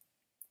all.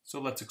 So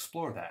let's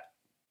explore that.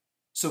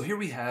 So here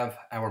we have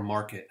our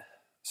market,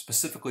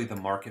 specifically the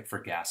market for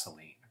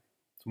gasoline.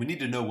 So we need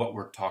to know what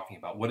we're talking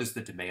about. What is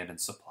the demand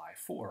and supply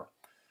for?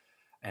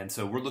 And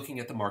so we're looking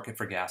at the market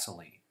for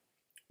gasoline.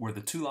 Where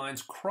the two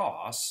lines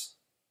cross,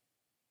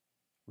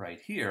 right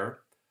here,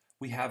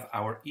 we have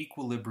our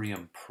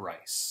equilibrium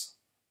price.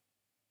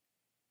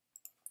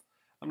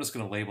 I'm just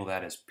going to label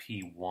that as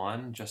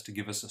P1 just to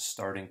give us a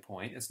starting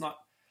point. It's not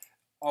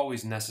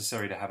always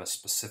necessary to have a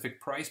specific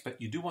price,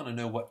 but you do want to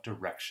know what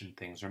direction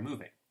things are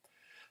moving.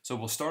 So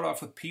we'll start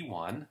off with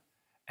P1,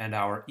 and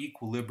our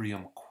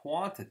equilibrium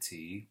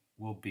quantity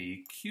will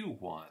be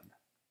Q1.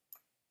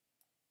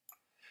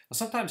 Now,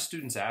 sometimes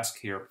students ask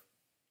here,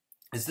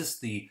 is this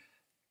the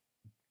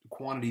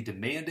quantity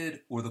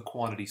demanded or the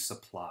quantity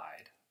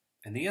supplied?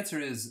 And the answer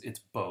is it's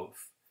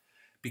both.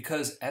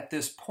 Because at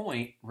this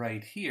point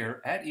right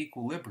here, at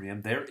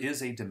equilibrium, there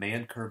is a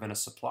demand curve and a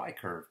supply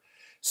curve.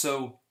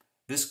 So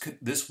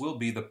this will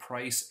be the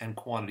price and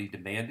quantity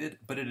demanded,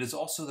 but it is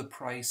also the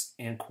price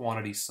and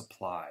quantity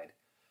supplied.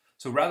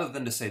 So rather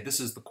than to say this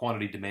is the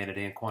quantity demanded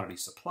and quantity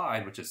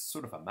supplied, which is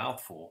sort of a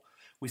mouthful,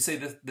 we say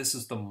that this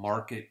is the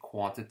market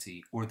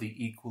quantity or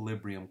the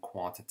equilibrium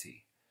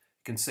quantity.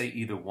 You can say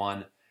either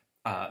one.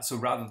 So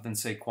rather than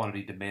say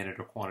quantity demanded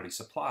or quantity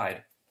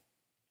supplied,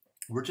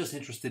 we're just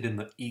interested in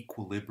the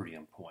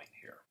equilibrium point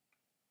here.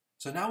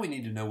 So now we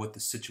need to know what the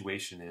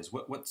situation is.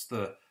 What's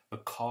the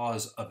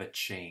cause of a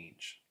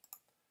change?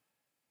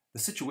 The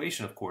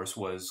situation, of course,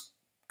 was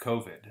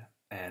COVID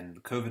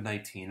and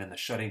COVID-19 and the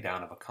shutting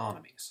down of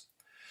economies.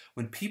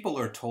 When people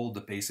are told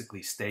to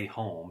basically stay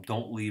home,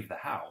 don't leave the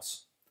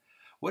house,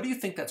 what do you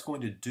think that's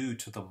going to do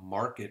to the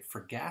market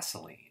for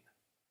gasoline?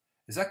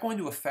 Is that going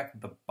to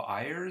affect the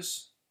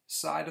buyer's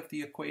side of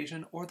the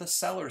equation or the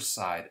seller's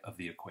side of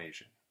the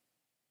equation?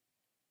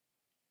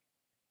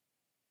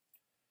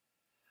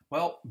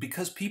 Well,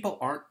 because people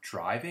aren't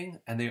driving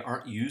and they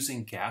aren't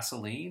using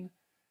gasoline,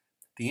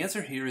 the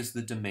answer here is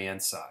the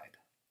demand side.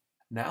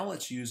 Now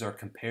let's use our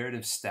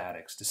comparative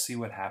statics to see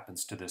what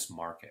happens to this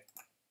market.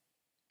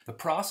 The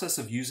process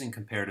of using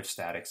comparative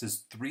statics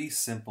is 3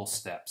 simple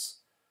steps.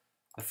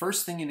 The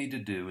first thing you need to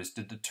do is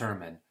to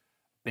determine,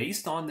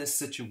 based on this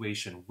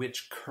situation,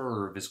 which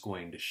curve is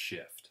going to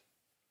shift.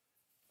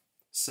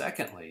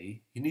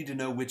 Secondly, you need to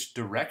know which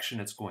direction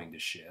it's going to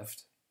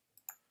shift.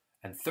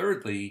 And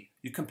thirdly,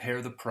 you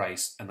compare the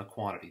price and the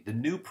quantity, the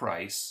new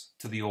price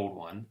to the old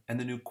one and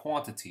the new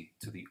quantity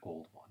to the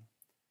old one.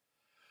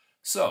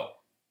 So,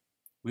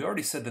 we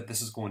already said that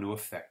this is going to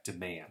affect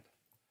demand.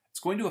 It's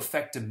going to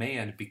affect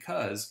demand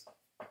because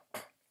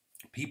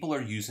people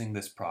are using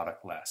this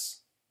product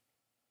less.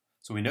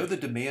 So we know the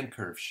demand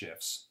curve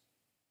shifts.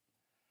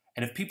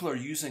 And if people are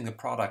using the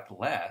product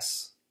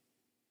less,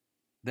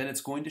 then it's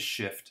going to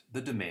shift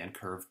the demand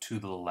curve to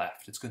the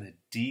left. It's going to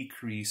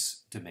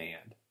decrease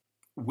demand.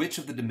 Which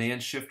of the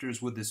demand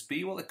shifters would this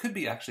be? Well, it could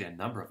be actually a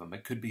number of them.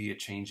 It could be a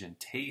change in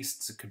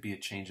tastes. It could be a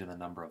change in the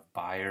number of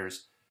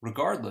buyers.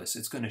 Regardless,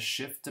 it's going to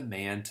shift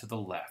demand to the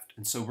left.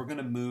 And so we're going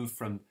to move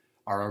from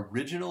our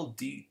original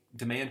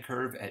demand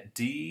curve at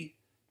D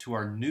to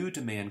our new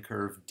demand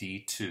curve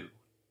D2.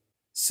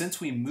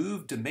 Since we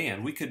moved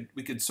demand, we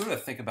could sort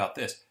of think about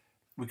this.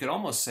 We could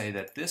almost say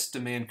that this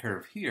demand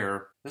curve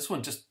here, this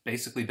one just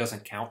basically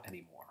doesn't count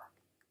anymore.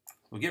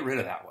 We'll get rid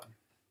of that one.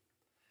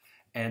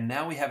 And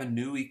now we have a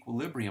new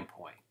equilibrium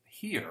point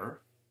here,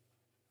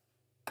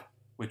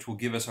 which will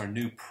give us our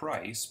new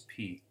price,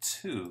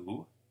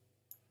 P2,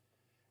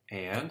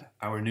 and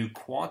our new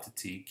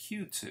quantity,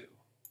 Q2.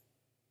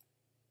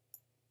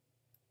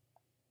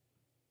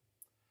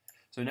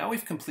 So now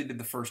we've completed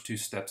the first 2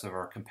 steps of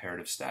our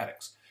comparative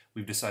statics.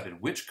 We've decided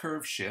which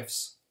curve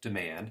shifts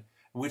demand,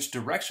 and which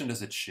direction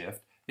does it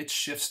shift. It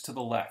shifts to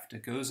the left.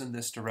 It goes in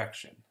this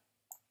direction.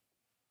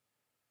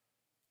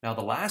 Now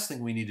the last thing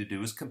we need to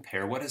do is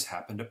compare what has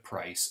happened to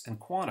price and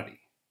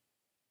quantity.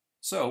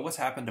 So what's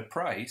happened to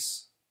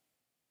price?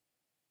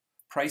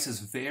 Price has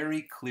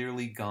very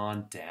clearly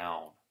gone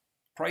down.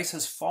 Price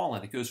has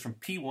fallen. It goes from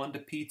P1 to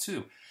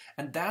P2.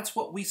 And that's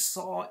what we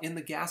saw in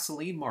the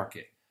gasoline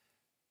market.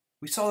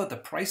 We saw that the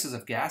prices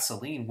of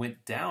gasoline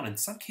went down. In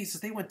some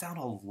cases, they went down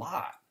a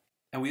lot.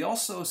 And we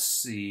also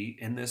see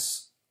in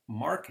this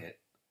market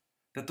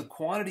that the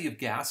quantity of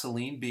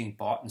gasoline being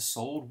bought and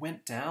sold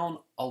went down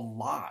a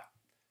lot.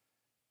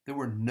 There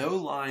were no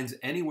lines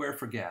anywhere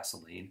for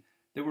gasoline.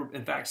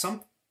 In fact,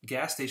 some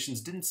gas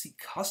stations didn't see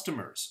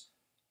customers,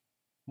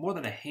 more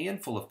than a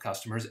handful of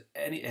customers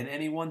in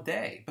any one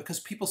day, because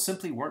people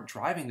simply weren't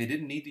driving. They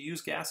didn't need to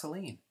use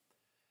gasoline.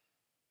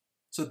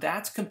 So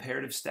that's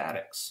comparative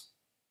statics.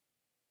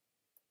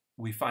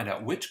 We find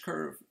out which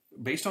curve,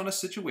 based on a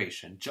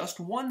situation, just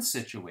one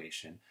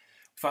situation,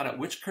 we find out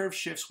which curve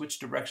shifts, which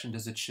direction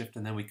does it shift,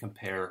 and then we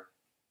compare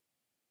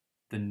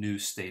the new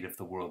state of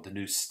the world, the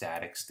new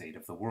static state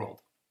of the world.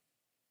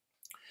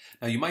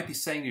 Now you might be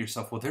saying to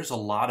yourself, well, there's a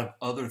lot of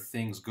other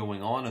things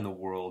going on in the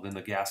world, in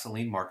the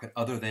gasoline market,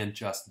 other than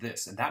just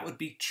this. And that would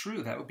be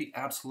true. That would be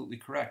absolutely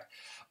correct.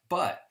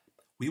 But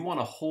we want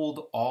to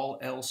hold all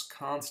else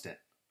constant.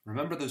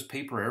 Remember those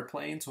paper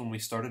airplanes when we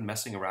started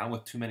messing around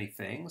with too many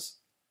things?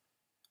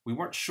 We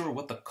weren't sure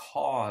what the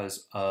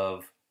cause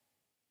of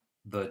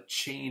the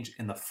change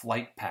in the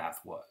flight path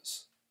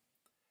was.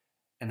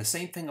 And the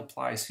same thing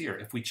applies here.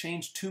 If we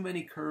change too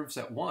many curves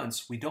at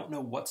once, we don't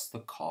know what's the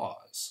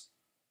cause.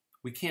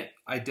 We can't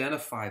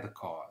identify the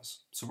cause.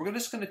 So we're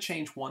just going to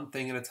change one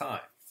thing at a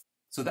time.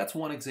 So that's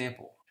one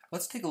example.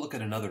 Let's take a look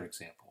at another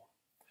example.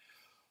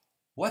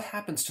 What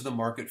happens to the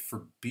market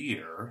for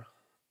beer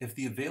if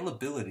the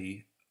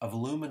availability of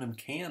aluminum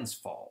cans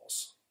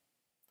falls?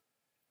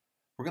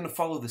 We're going to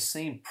follow the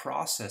same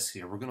process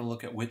here. We're going to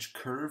look at which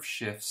curve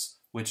shifts,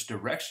 which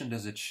direction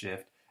does it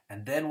shift,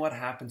 and then what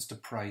happens to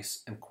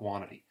price and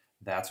quantity.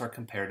 That's our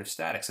comparative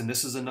statics. And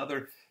this is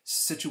another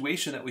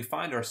situation that we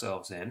find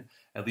ourselves in,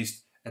 at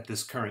least at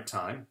this current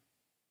time,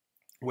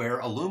 where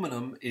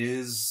aluminum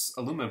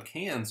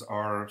cans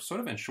are sort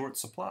of in short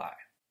supply.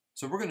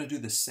 So we're going to do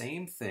the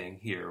same thing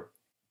here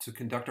to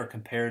conduct our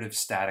comparative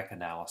static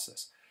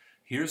analysis.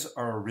 Here's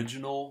our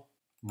original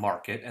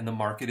market, and the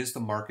market is the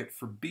market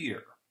for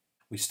beer.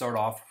 We start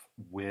off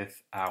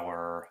with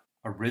our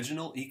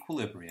original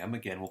equilibrium.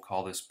 Again, we'll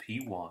call this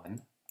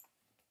P1.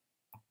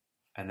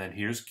 And then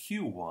here's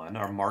Q1,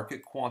 our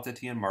market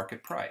quantity and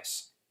market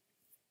price.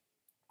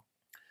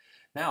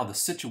 Now the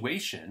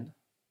situation,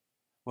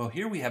 well,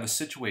 here we have a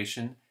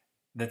situation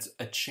that's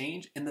a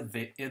change in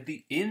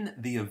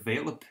the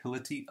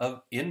availability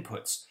of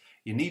inputs.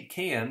 You need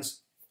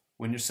cans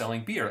when you're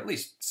selling beer, at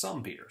least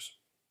some beers.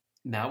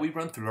 Now we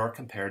run through our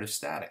comparative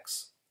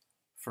statics.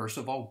 First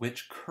of all,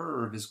 which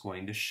curve is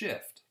going to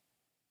shift?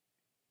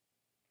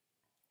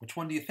 Which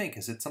one do you think?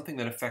 Is it something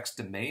that affects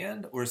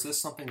demand, or is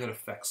this something that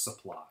affects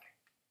supply?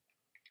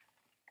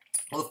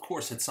 Well, of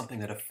course, it's something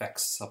that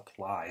affects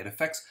supply. It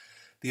affects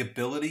the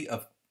ability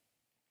of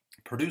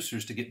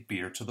producers to get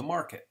beer to the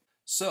market.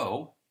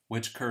 So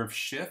Which curve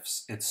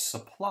shifts its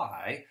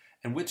supply,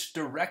 and which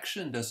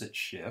direction does it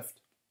shift?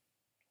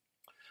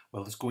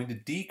 Well, it's going to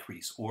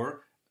decrease,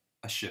 or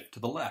a shift to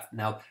the left.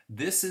 Now,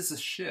 this is a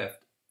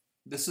shift.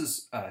 This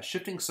is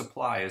shifting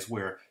supply is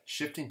where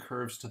shifting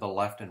curves to the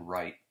left and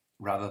right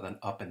rather than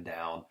up and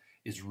down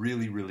is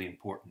really, really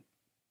important.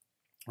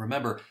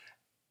 Remember,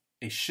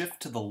 a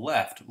shift to the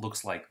left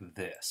looks like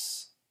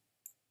this.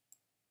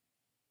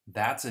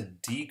 That's a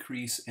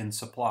decrease in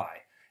supply.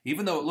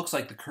 Even though it looks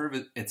like the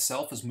curve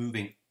itself is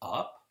moving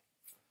up,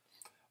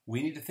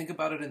 we need to think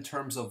about it in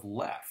terms of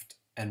left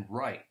and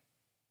right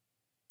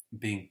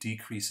being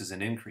decreases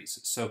and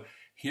increases. So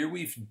here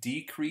we've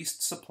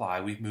decreased supply.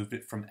 We've moved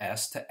it from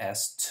S to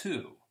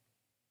S2.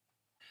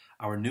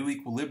 Our new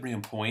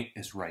equilibrium point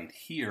is right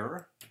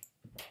here.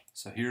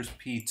 So here's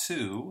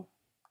P2,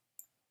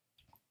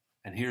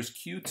 and here's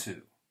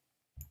Q2.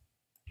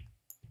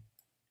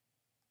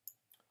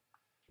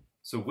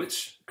 So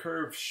which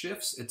curve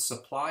shifts its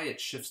supply?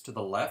 It shifts to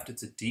the left.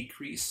 It's a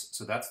decrease,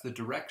 so that's the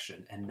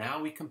direction. And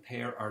now we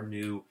compare our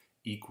new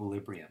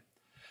equilibrium.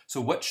 So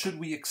what should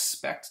we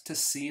expect to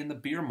see in the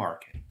beer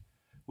market?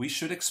 We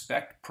should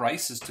expect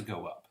prices to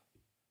go up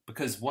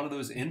because one of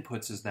those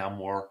inputs is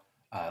now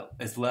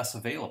is less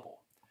available.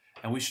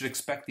 And we should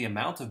expect the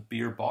amount of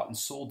beer bought and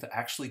sold to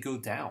actually go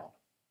down.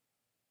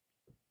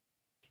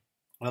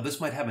 Now, this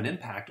might have an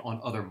impact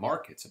on other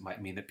markets. It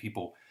might mean that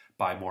people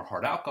buy more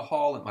hard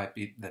alcohol. It might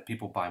be that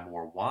people buy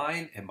more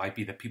wine. It might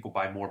be that people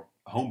buy more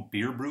home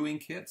beer brewing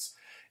kits.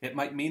 It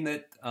might mean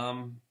that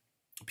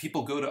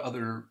people go to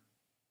other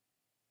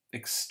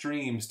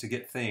extremes to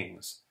get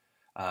things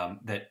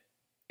that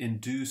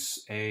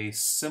induce a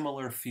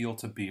similar feel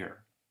to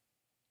beer.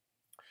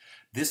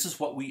 This is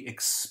what we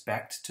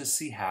expect to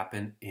see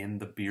happen in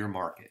the beer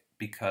market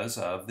because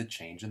of the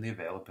change in the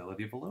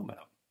availability of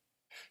aluminum.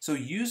 So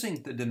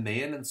using the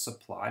demand and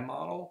supply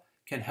model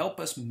can help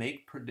us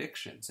make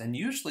predictions, and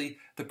usually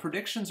the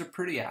predictions are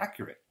pretty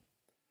accurate.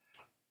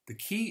 The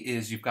key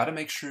is you've got to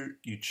make sure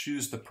you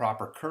choose the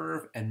proper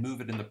curve and move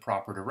it in the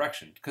proper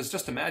direction. Because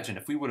just imagine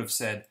if we would have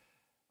said,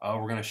 oh,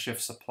 we're going to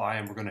shift supply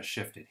and we're going to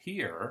shift it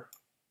here,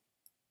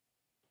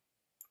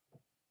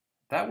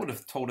 that would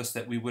have told us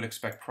that we would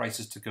expect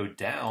prices to go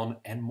down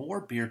and more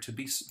beer to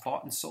be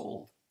bought and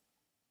sold.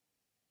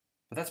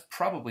 But that's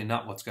probably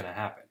not what's going to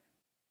happen.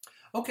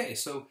 Okay,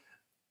 so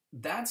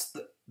that's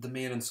the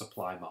demand and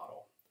supply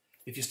model.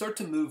 If you start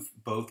to move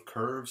both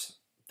curves,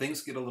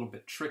 things get a little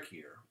bit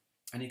trickier,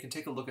 and you can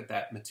take a look at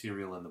that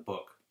material in the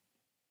book.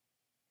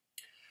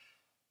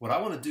 What I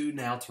want to do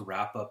now to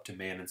wrap up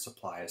demand and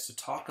supply is to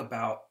talk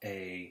about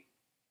I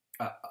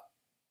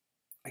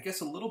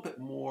guess a little bit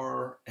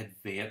more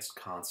advanced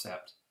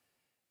concept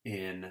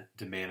in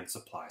demand and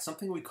supply,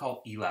 something we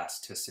call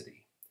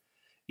elasticity.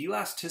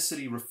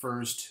 Elasticity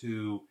refers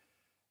to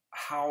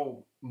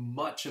how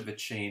much of a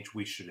change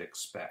we should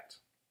expect.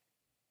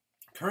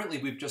 Currently,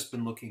 we've just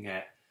been looking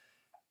at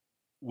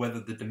whether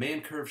the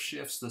demand curve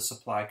shifts, the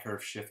supply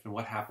curve shifts, and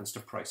what happens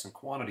to price and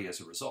quantity as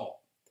a result.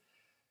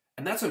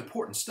 And that's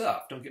important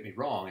stuff, don't get me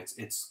wrong.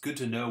 It's good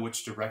to know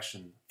which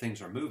direction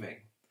things are moving.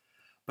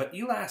 But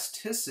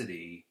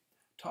elasticity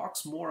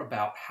talks more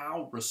about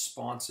how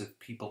responsive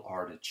people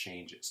are to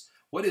changes.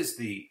 What is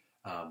the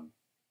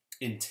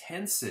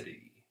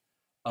intensity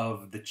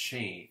of the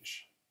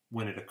change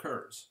when it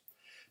occurs?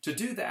 To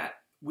do that,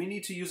 we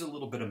need to use a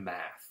little bit of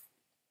math.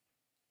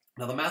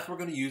 Now, the math we're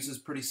going to use is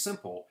pretty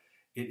simple.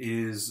 It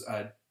is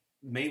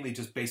mainly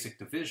just basic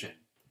division.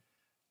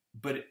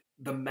 But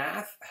the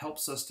math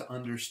helps us to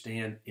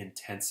understand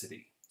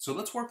intensity. So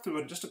let's work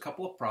through just a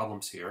couple of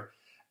problems here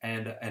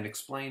and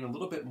explain a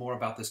little bit more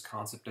about this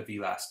concept of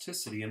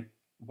elasticity and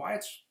why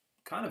it's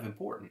kind of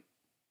important.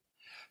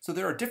 So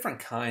there are different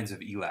kinds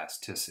of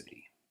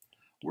elasticity.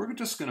 We're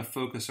just going to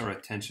focus our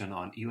attention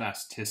on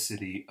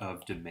elasticity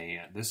of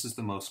demand. This is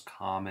the most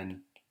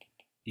common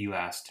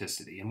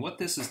elasticity. And what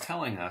this is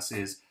telling us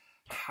is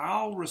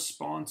how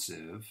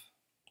responsive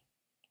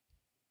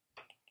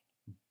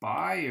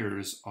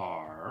buyers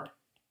are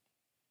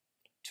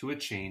to a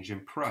change in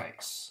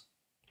price.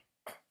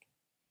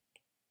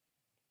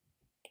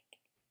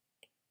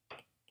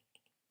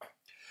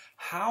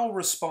 How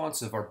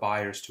responsive are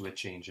buyers to a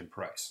change in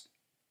price?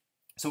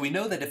 So we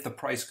know that if the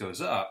price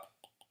goes up,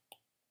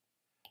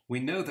 we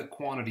know that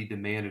quantity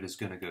demanded is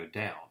going to go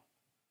down.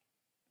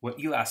 What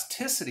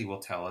elasticity will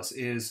tell us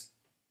is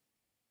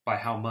by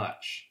how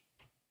much.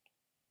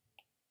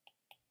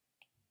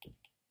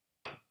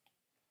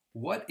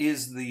 What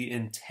is the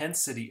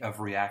intensity of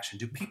reaction?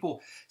 Do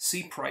people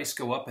see price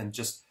go up and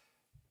just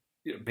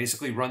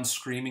basically run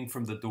screaming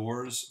for the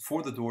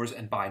doors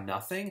and buy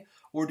nothing?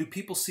 Or do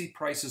people see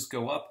prices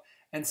go up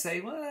and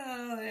say,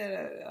 well,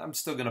 I'm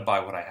still going to buy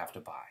what I have to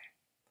buy?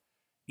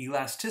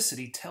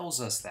 Elasticity tells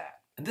us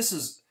that. And this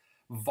is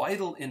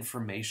vital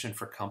information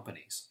for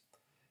companies.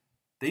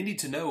 They need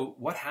to know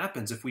what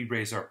happens if we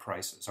raise our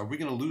prices. Are we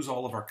going to lose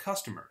all of our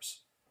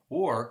customers?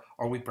 Or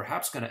are we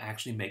perhaps going to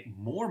actually make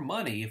more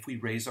money if we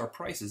raise our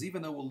prices,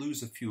 even though we'll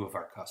lose a few of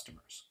our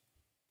customers?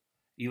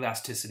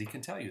 Elasticity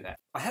can tell you that.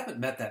 I haven't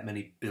met that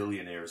many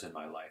billionaires in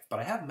my life, but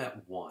I have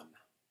met one.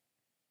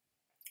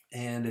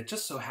 And it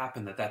just so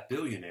happened that that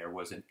billionaire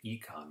was an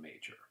econ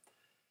major.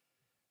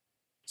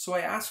 So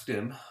I asked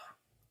him,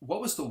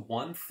 what was the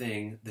one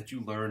thing that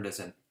you learned as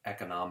an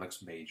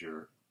economics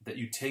major that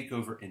you take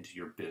over into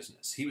your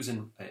business? He was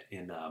in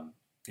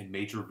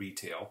major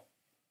retail,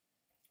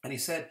 and he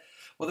said,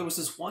 well, there was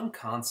this one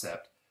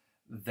concept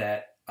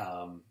that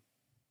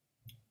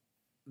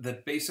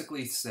that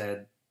basically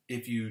said,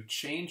 if you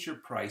change your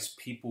price,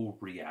 people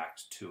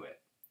react to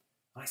it.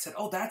 And I said,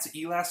 oh, that's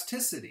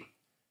elasticity.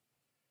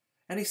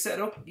 And he said,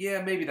 oh,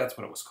 yeah, maybe that's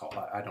what it was called.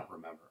 I don't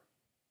remember.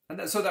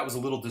 And so that was a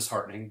little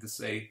disheartening to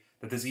say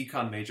that this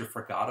econ major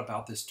forgot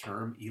about this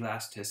term,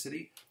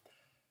 elasticity.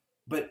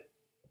 But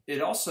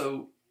it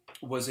also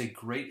was a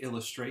great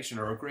illustration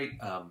or a great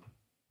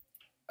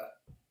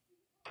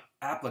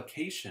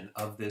application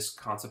of this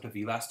concept of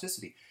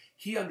elasticity.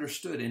 He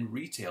understood in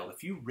retail,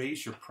 if you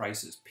raise your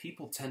prices,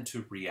 people tend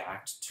to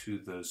react to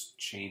those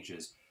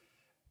changes.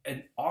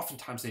 And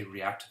oftentimes they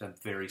react to them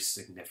very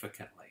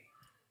significantly.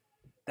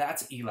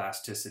 That's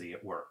elasticity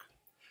at work.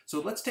 So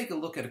let's take a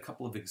look at a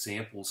couple of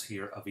examples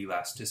here of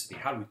elasticity.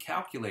 How do we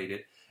calculate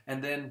it?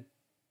 And then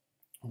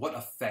what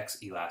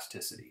affects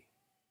elasticity?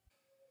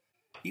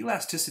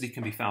 Elasticity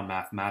can be found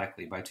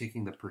mathematically by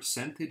taking the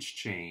percentage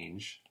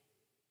change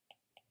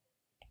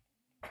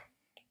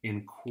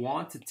in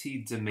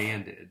quantity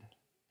demanded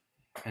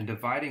and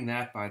dividing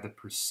that by the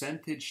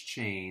percentage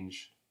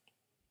change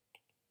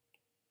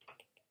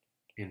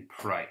in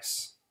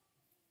price.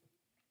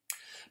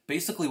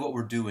 Basically what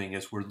we're doing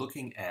is we're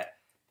looking at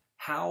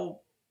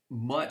how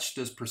much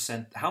does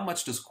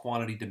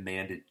quantity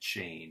demanded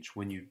change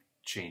when you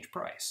change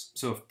price.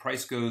 So if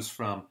price goes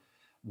from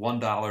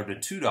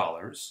 $1 to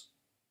 $2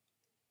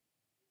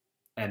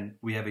 and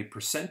we have a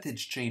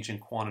percentage change in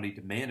quantity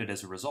demanded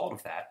as a result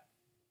of that,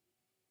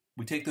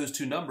 we take those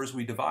two numbers,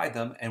 we divide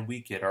them, and we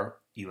get our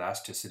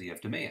elasticity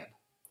of demand.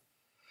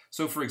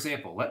 So for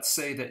example, let's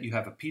say that you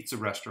have a pizza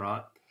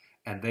restaurant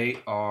and they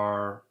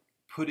are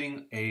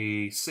putting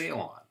a sale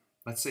on.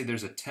 Let's say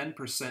there's a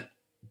 10%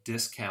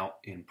 discount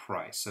in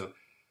price. So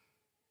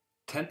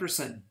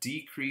 10%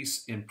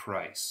 decrease in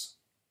price.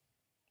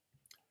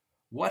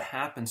 What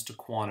happens to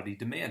quantity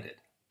demanded?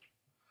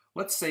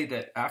 Let's say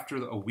that after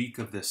a week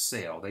of this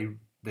sale,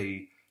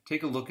 they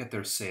take a look at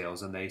their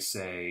sales and they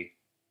see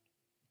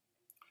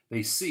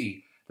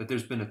that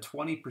there's been a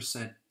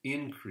 20%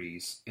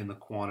 increase in the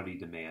quantity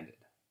demanded.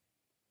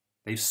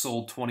 They've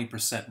sold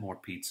 20% more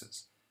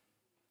pizzas.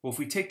 Well, if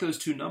we take those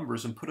two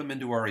numbers and put them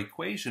into our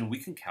equation, we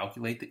can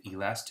calculate the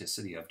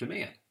elasticity of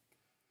demand.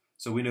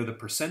 So we know the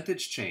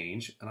percentage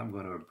change, and I'm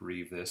going to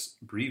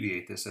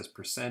abbreviate this as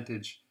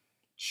percentage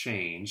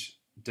change.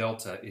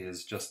 Delta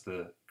is just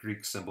the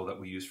Greek symbol that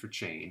we use for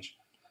change.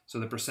 So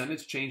the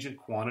percentage change in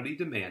quantity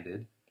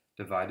demanded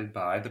divided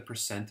by the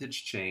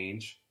percentage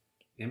change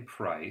in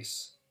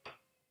price.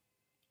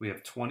 We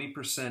have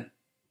 20%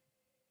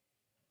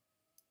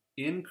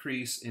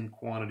 increase in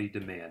quantity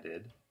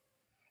demanded,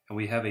 and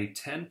we have a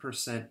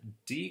 10%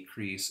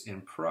 decrease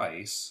in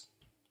price,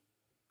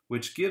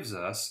 which gives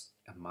us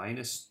a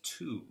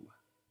 -2.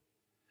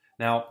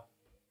 Now,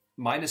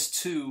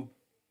 -2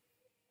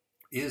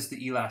 is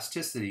the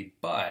elasticity,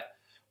 but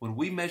when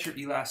we measure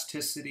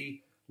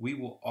elasticity, we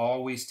will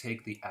always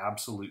take the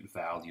absolute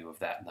value of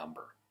that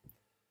number.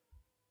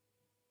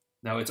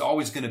 Now, it's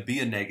always going to be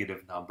a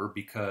negative number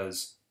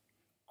because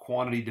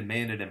quantity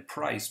demanded and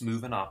price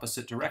move in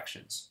opposite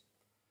directions.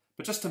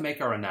 But just to make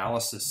our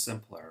analysis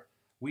simpler,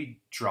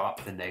 we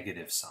drop the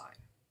negative sign.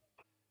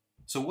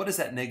 So what does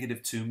that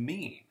 -2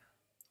 mean?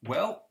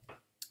 Well,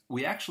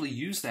 we actually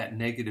use that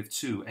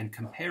 -2 and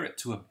compare it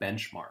to a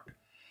benchmark.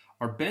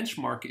 Our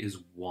benchmark is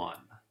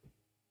 1.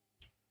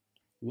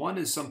 1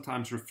 is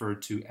sometimes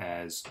referred to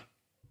as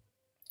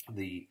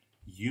the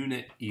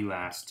unit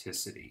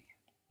elasticity.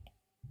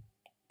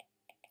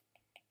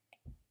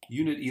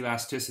 Unit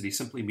elasticity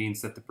simply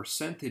means that the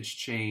percentage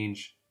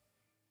change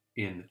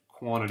in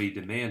quantity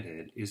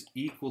demanded is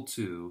equal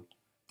to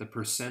the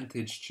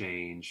percentage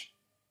change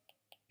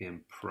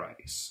in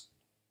price.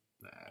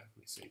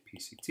 We say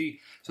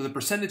PCT. So the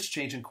percentage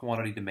change in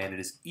quantity demanded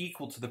is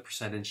equal to the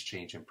percentage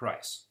change in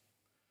price.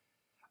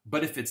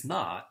 But if it's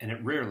not, and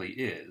it rarely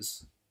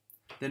is,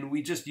 then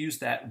we just use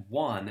that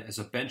 1 as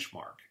a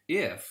benchmark.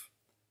 If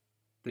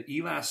the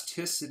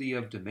elasticity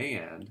of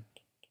demand,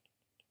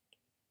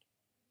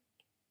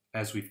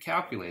 as we've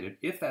calculated,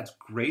 if that's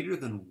greater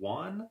than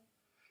 1,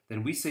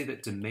 then we say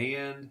that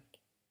demand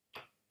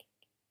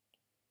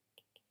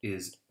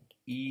is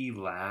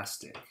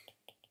elastic.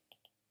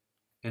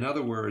 In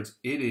other words,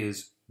 it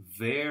is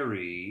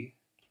very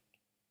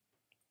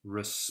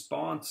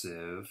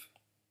responsive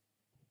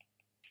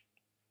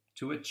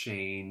to a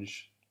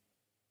change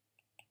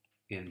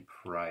in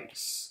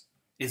price.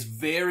 It's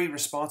very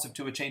responsive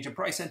to a change in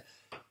price. And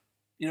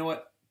you know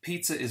what?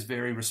 Pizza is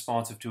very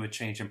responsive to a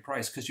change in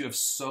price because you have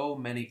so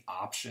many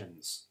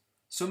options,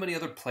 so many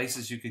other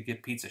places you could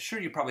get pizza.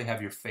 Sure, you probably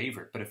have your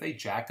favorite, but if they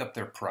jack up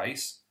their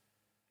price,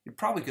 you're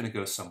probably going to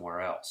go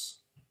somewhere else.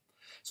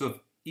 So if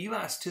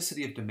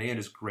elasticity of demand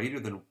is greater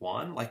than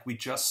 1, like we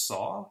just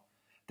saw,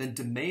 then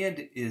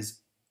demand is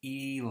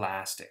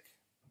elastic.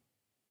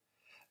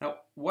 Now,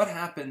 what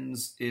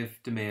happens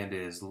if demand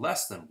is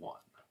less than 1?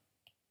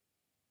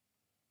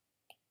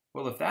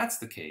 Well, if that's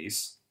the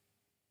case,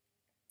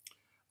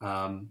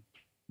 then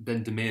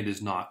demand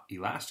is not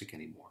elastic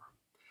anymore.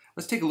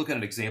 Let's take a look at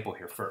an example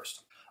here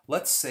first.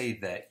 Let's say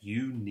that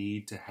you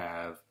need to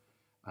have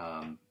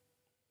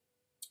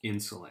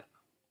insulin.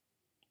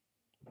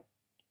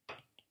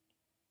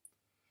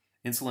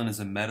 Insulin is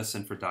a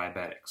medicine for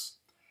diabetics.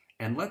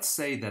 And let's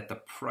say that the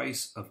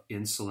price of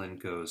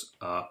insulin goes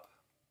up.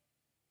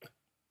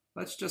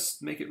 Let's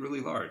just make it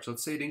really large.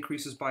 Let's say it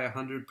increases by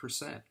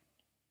 100%.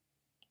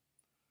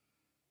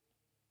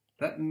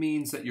 That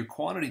means that your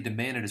quantity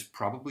demanded is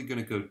probably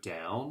going to go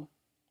down.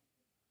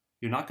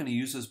 You're not going to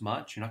use as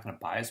much. You're not going to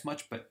buy as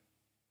much, but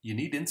you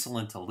need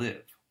insulin to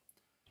live.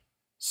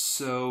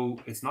 So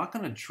it's not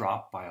going to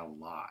drop by a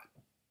lot.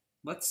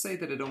 Let's say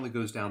that it only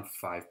goes down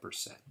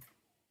 5%.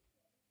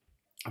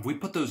 If we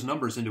put those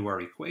numbers into our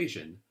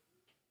equation,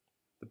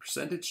 the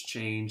percentage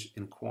change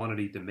in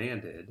quantity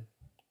demanded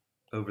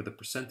over the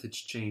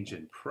percentage change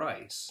in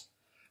price,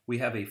 we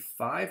have a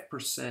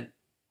 5%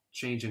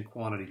 change in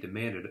quantity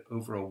demanded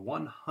over a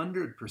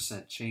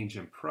 100% change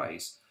in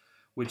price,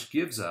 which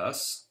gives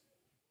us,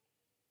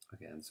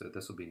 again, so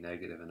this will be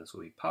negative and this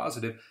will be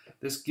positive,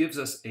 this gives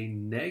us a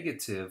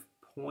negative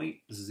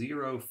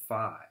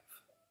 0.05.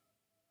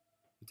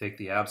 We take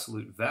the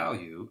absolute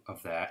value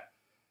of that,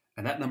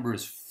 and that number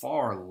is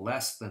far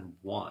less than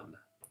 1.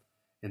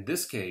 In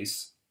this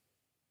case,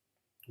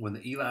 when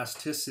the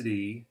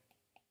elasticity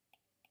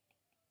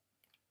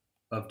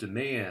of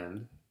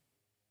demand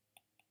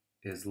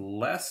is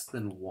less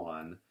than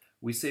 1,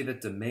 we say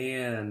that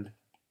demand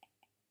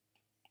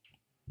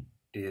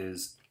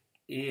is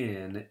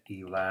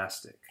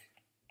inelastic.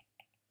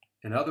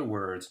 In other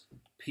words,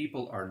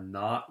 people are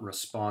not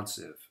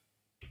responsive,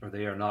 or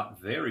they are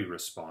not very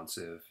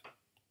responsive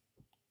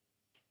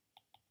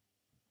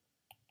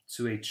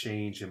to a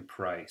change in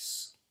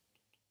price.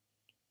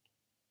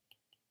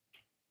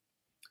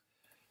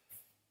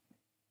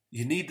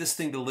 You need this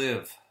thing to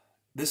live.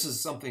 This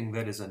is something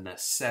that is a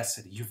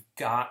necessity. You've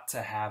got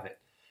to have it.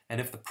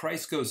 And if the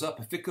price goes up,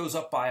 if it goes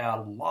up by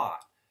a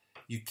lot,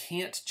 you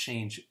can't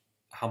change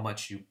how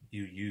much you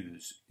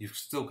use. You've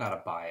still got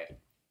to buy it.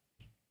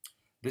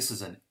 This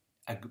is a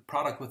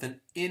product with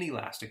an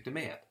inelastic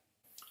demand.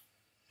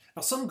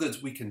 Now, some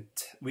goods we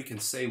can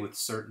say with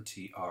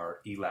certainty are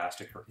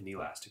elastic or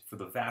inelastic for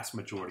the vast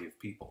majority of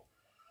people.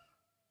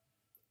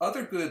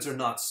 Other goods are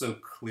not so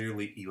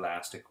clearly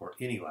elastic or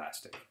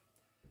inelastic.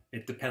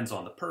 It depends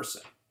on the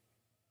person.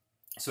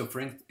 So, for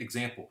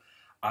example,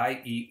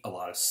 I eat a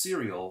lot of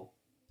cereal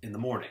in the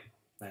morning.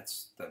 I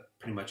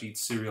pretty much eat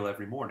cereal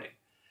every morning.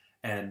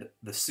 And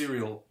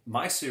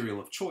my cereal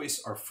of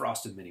choice are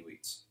Frosted Mini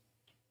Wheats.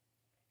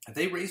 If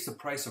they raise the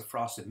price of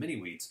Frosted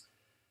Mini Wheats,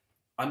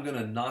 I'm going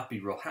to not be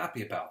real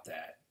happy about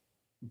that,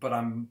 but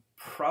I'm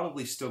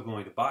probably still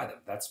going to buy them.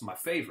 That's my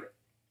favorite.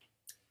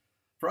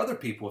 For other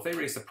people, if they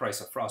raise the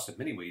price of Frosted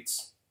Mini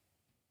Wheats,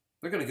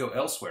 they're going to go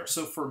elsewhere.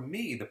 So for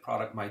me, the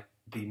product might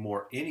be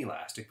more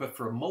inelastic, but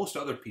for most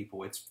other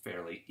people, it's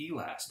fairly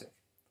elastic.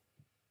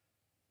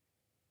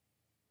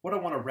 What I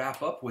want to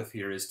wrap up with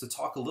here is to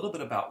talk a little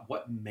bit about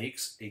what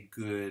makes a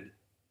good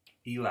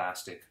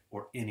elastic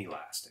or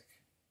inelastic.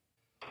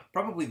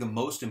 Probably the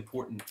most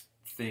important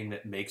thing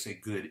that makes a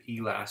good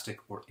elastic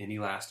or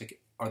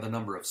inelastic are the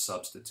number of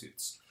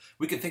substitutes.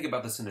 We can think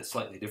about this in a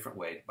slightly different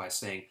way by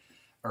saying,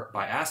 or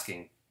by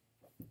asking,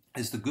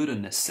 is the good a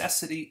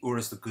necessity or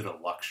is the good a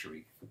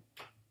luxury?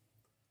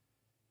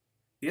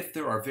 If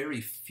there are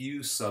very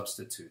few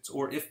substitutes,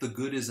 or if the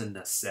good is a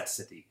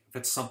necessity, if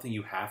it's something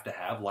you have to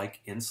have,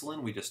 like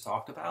insulin we just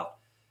talked about,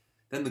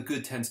 then the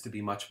good tends to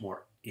be much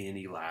more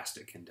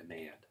inelastic in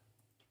demand.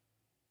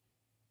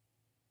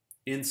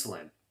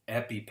 Insulin,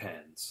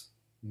 EpiPens,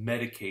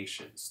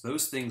 medications,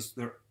 those things,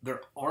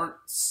 there aren't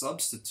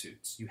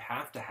substitutes. You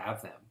have to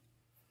have them.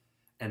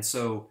 And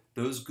so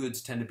those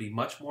goods tend to be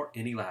much more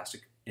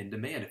inelastic in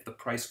demand. If the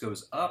price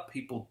goes up,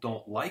 people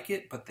don't like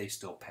it, but they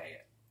still pay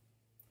it.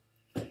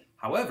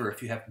 However,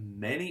 if you have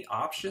many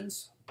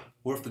options,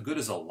 or if the good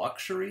is a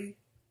luxury,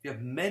 if you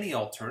have many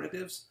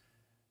alternatives,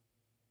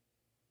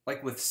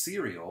 like with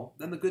cereal,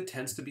 then the good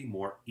tends to be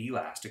more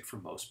elastic for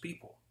most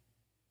people.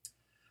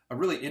 A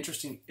really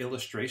interesting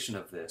illustration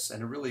of this,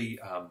 and a really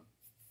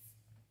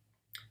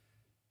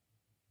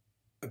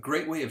a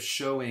great way of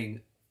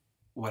showing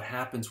what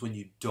happens when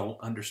you don't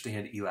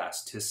understand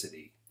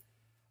elasticity,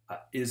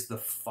 is the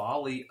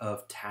folly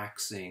of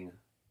taxing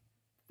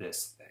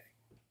this thing.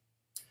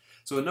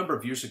 So a number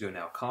of years ago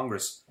now,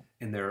 Congress,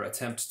 in their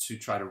attempt to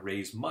try to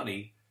raise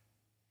money,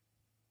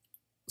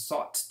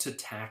 sought to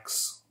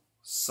tax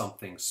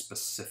something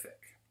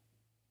specific.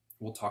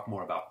 We'll talk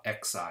more about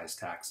excise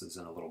taxes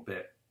in a little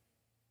bit.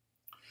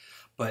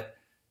 But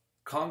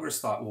Congress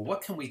thought, well,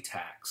 what can we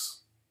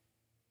tax?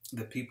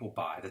 that people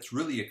buy that's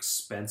really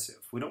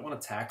expensive. We don't want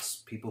to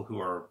tax people who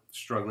are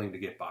struggling to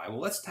get by. Well,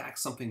 let's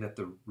tax something that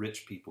the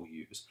rich people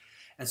use.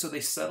 And so they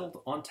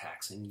settled on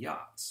taxing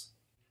yachts.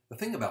 The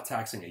thing about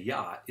taxing a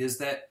yacht is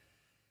that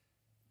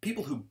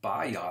people who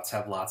buy yachts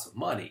have lots of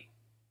money,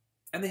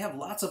 and they have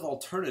lots of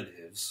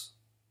alternatives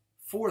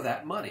for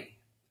that money.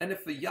 And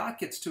if the yacht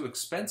gets too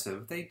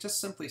expensive, they just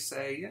simply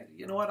say,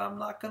 you know what, I'm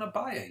not going to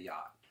buy a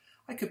yacht.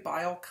 I could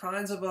buy all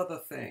kinds of other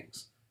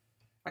things.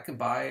 I can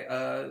buy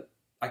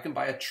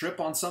a trip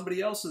on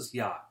somebody else's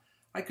yacht.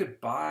 I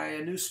could buy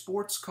a new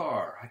sports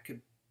car. I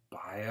could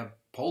buy a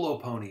polo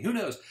pony. Who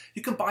knows?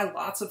 You can buy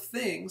lots of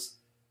things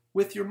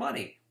with your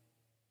money.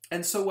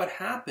 And so what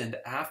happened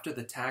after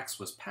the tax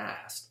was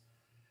passed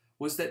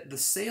was that the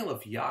sale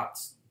of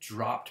yachts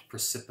dropped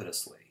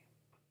precipitously.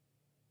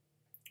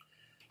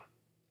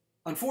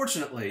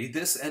 Unfortunately,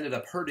 this ended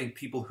up hurting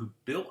people who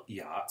built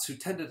yachts who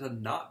tended to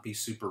not be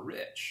super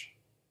rich.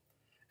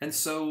 And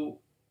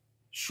so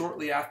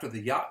shortly after the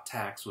yacht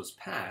tax was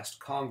passed,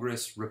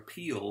 Congress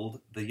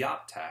repealed the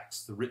yacht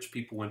tax. The rich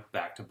people went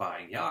back to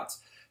buying yachts.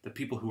 The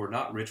people who were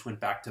not rich went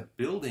back to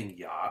building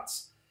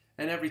yachts,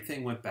 and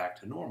everything went back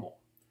to normal.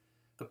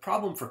 The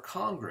problem for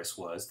Congress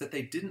was that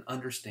they didn't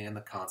understand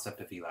the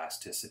concept of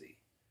elasticity.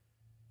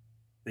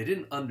 They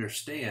didn't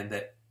understand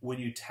that when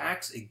you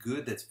tax a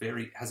good that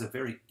has a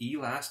very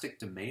elastic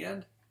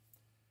demand,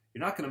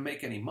 you're not going to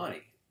make any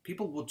money.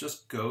 People will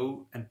just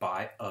go and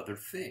buy other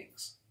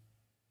things.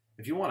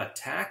 If you want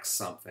to tax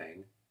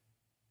something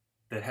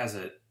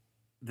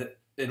that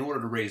in order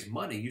to raise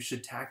money, you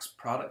should tax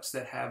products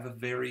that have a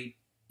very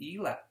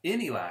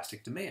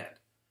inelastic demand.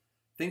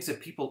 Things that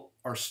people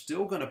are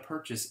still going to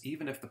purchase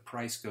even if the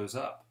price goes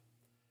up.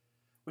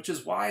 Which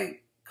is why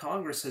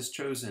Congress has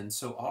chosen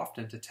so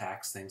often to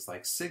tax things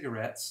like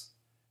cigarettes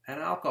and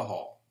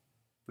alcohol,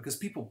 because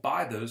people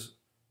buy those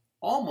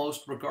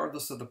almost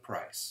regardless of the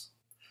price.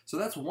 So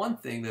that's one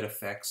thing that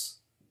affects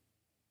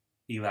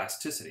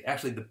elasticity.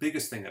 Actually, the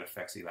biggest thing that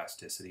affects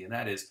elasticity, and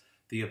that is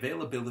the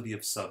availability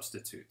of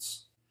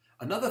substitutes.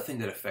 Another thing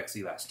that affects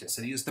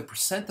elasticity is the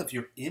percent of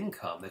your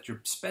income that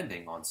you're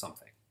spending on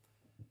something.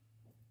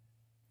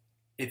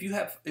 If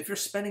you're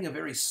spending a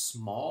very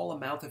small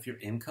amount of your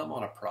income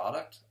on a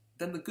product,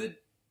 then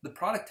the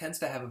product tends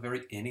to have a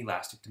very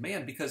inelastic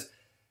demand, because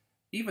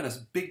even a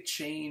big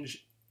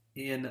change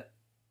in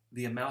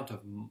the amount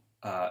of,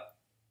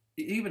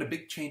 even a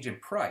big change in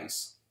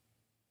price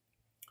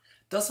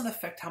doesn't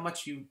affect how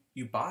much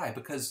you buy,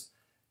 because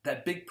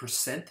that big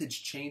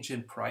percentage change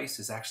in price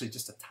is actually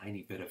just a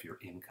tiny bit of your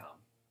income.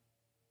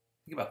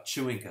 Think about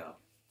chewing gum.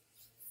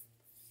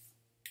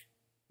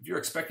 If you're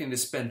expecting to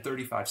spend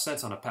 35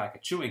 cents on a pack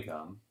of chewing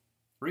gum,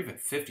 or even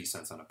 50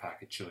 cents on a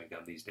pack of chewing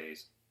gum these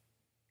days,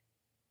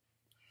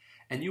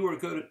 and you were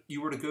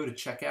to go to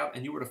check out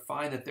and you were to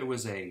find that there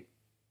was say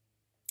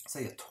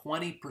a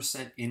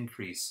 20%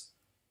 increase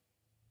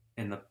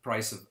in the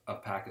price of a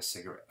pack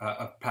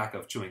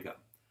of chewing gum.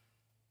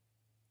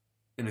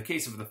 In the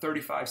case of the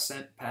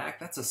 35-cent pack,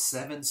 that's a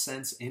 7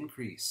 cents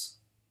increase.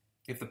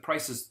 If the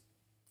price is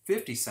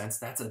 50 cents,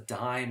 that's a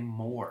dime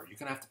more. You're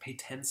going to have to pay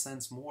 10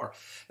 cents more.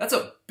 That's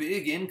a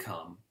big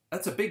income.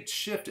 That's a big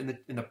shift in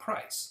the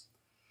price.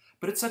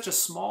 But it's such a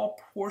small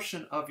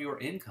portion of your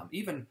income.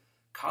 Even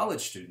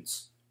college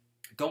students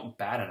don't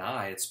bat an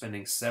eye at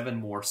spending 7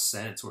 more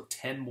cents or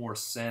 10 more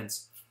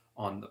cents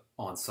on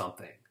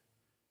something.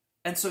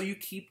 And so you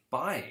keep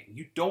buying.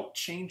 You don't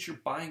change your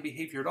buying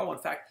behavior at all. In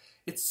fact,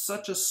 it's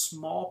such a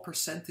small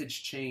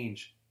percentage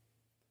change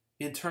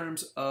in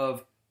terms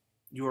of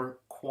your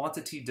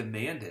quantity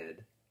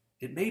demanded,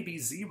 it may be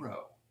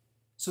zero.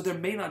 So there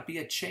may not be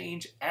a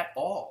change at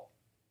all.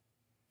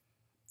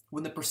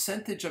 When the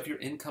percentage of your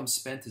income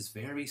spent is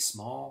very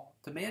small,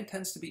 demand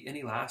tends to be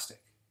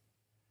inelastic.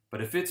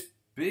 But if it's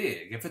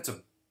big, if it's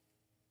a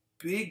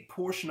big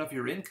portion of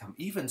your income,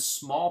 even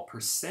small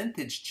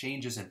percentage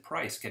changes in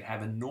price can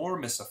have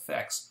enormous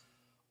effects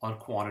on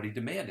quantity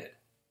demanded.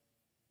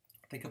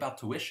 Think about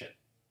tuition.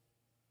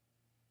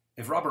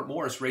 If Robert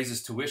Morris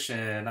raises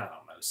tuition, I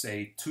don't know,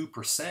 say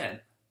 2%,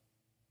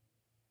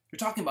 you're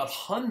talking about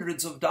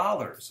hundreds of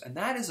dollars, and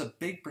that is a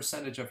big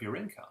percentage of your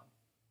income.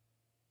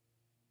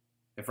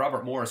 If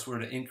Robert Morris were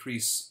to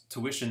increase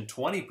tuition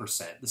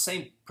 20%, the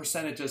same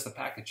percentage as the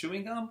pack of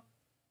chewing gum,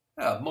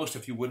 most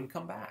of you wouldn't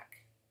come back.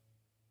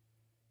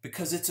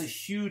 Because it's a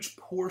huge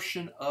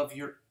portion of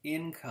your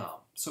income.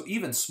 So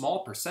even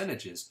small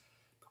percentages,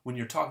 when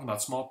you're talking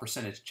about small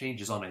percentage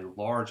changes on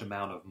a large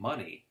amount of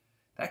money,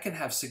 that can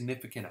have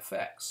significant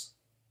effects.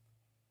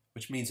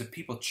 Which means if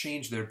people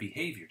change their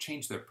behavior,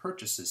 change their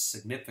purchases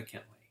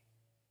significantly,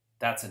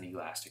 that's an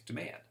elastic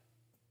demand.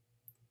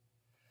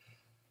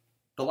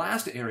 The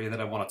last area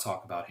that I want to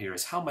talk about here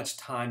is how much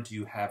time do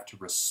you have to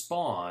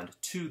respond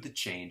to the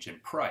change in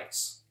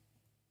price?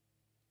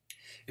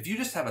 If you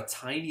just have a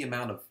tiny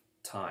amount of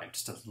time,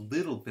 just a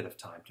little bit of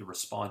time to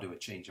respond to a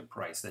change in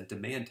price, then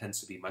demand tends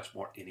to be much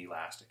more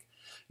inelastic.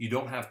 You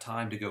don't have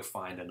time to go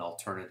find an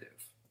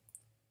alternative.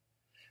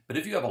 But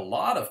if you have a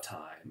lot of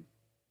time,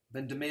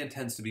 then demand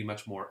tends to be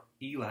much more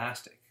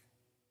elastic.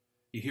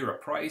 You hear a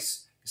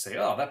price, you say,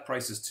 oh, that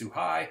price is too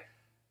high,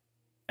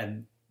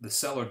 and the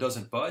seller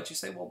doesn't budge. You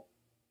say, well,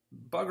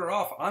 bugger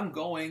off. I'm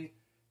going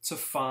to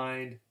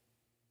find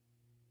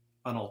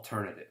an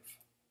alternative.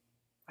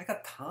 I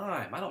got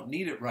time. I don't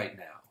need it right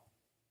now.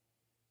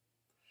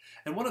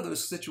 And one of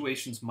those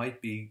situations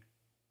might be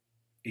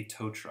a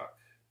tow truck.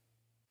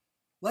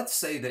 Let's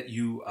say that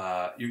you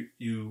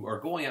are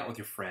going out with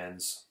your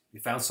friends. You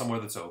found somewhere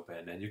that's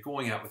open, and you're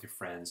going out with your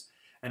friends,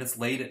 and it's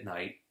late at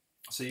night.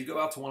 So you go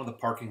out to one of the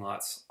parking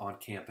lots on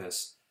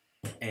campus,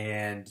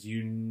 and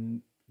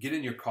you get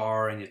in your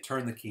car, and you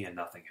turn the key, and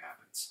nothing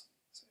happens.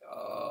 Say,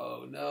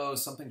 oh no,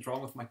 something's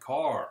wrong with my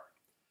car.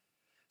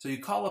 So you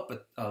call up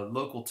a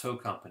local tow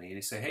company, and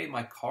you say, hey,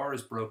 my car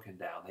is broken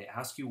down. They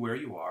ask you where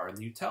you are, and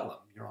you tell them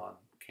you're on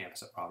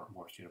campus at Robert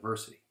Morris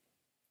University.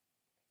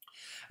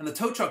 And the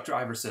tow truck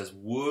driver says,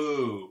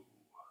 whoa,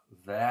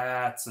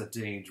 that's a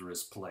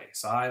dangerous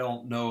place. I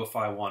don't know if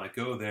I want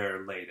to go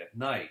there late at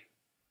night.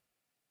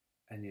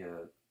 And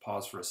you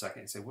pause for a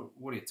second and say,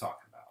 what are you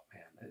talking about,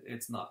 man?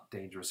 It's not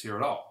dangerous here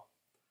at all.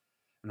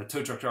 And the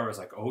tow truck driver is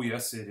like, oh,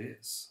 yes, it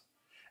is.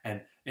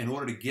 And in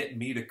order to get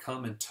me to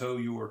come and tow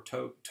your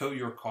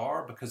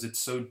car because it's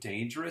so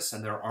dangerous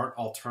and there aren't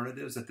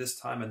alternatives at this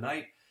time of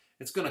night,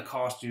 it's going to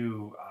cost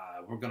you,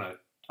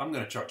 I'm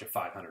going to charge you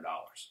 $500.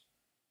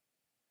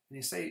 And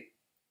you say,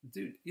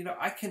 dude, you know,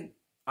 I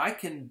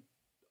can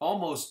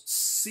almost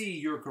see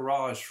your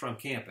garage from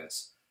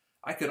campus.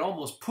 I could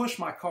almost push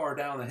my car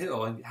down the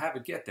hill and have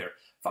it get there.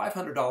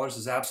 $500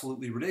 is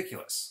absolutely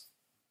ridiculous.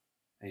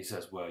 And he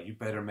says, well, you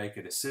better make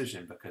a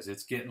decision because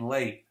it's getting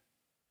late.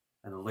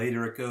 And the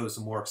later it goes,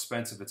 the more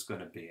expensive it's going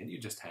to be. And you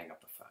just hang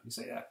up the phone. You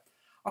say, yeah,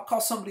 I'll call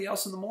somebody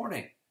else in the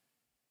morning.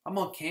 I'm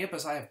on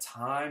campus. I have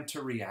time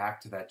to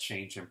react to that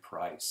change in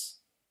price.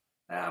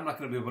 I'm not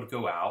going to be able to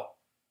go out.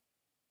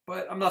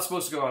 But I'm not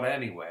supposed to go out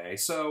anyway,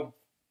 so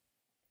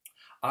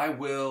I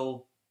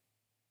will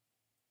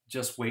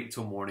just wait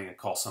until morning and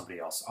call somebody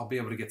else. I'll be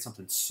able to get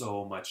something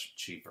so much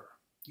cheaper.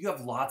 You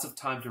have lots of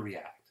time to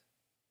react.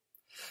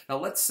 Now,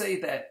 let's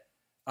say that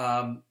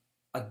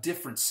a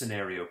different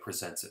scenario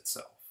presents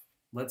itself.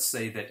 Let's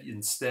say that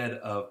instead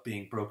of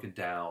being broken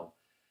down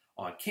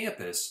on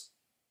campus,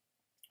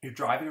 you're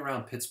driving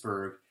around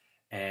Pittsburgh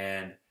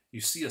and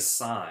you see a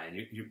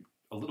sign. You're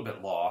a little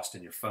bit lost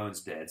and your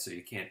phone's dead, so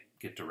you can't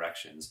get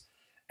directions.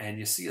 And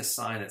you see a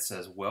sign that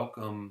says,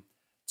 welcome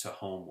to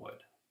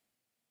Homewood.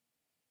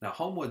 Now,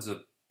 Homewood's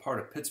a part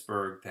of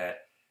Pittsburgh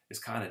that is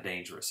kind of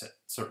dangerous at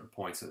certain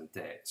points of the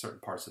day, certain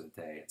parts of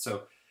the day. And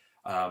so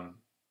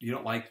you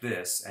don't like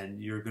this,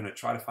 and you're going to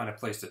try to find a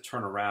place to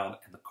turn around,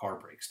 and the car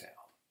breaks down.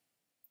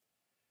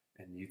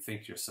 And you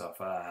think to yourself,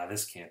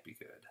 this can't be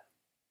good.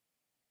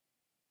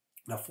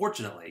 Now,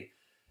 fortunately,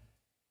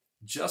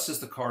 just as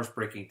the car's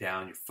breaking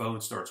down, your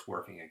phone starts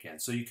working again.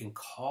 So you can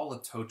call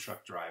a tow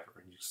truck driver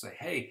and you say,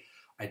 hey,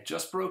 I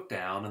just broke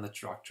down. And the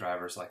truck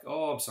driver's like,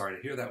 oh, I'm sorry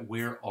to hear that.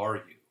 Where are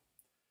you?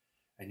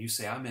 And you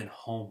say, I'm in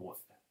Homewood.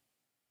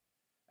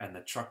 And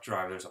the truck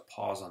driver, there's a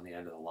pause on the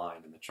end of the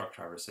line. And the truck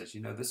driver says,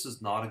 you know, this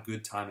is not a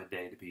good time of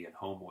day to be in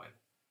Homewood.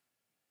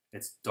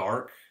 It's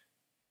dark.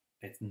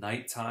 It's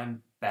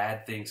nighttime.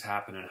 Bad things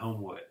happen in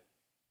Homewood.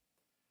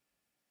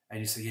 And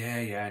you say,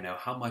 yeah, I know.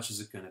 How much is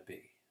it going to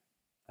be?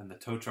 And the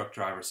tow truck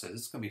driver says,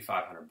 it's going to be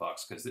 $500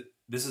 because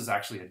this is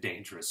actually a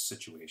dangerous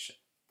situation.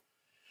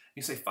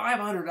 You say,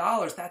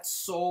 $500? That's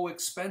so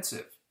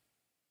expensive.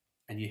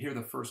 And you hear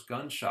the first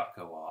gunshot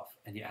go off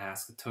and you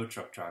ask the tow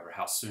truck driver,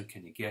 how soon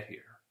can you get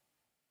here?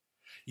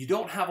 You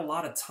don't have a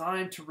lot of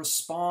time to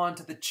respond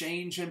to the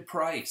change in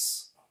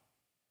price.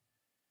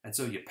 And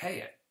so you pay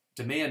it.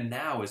 Demand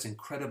now is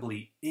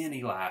incredibly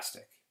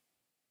inelastic.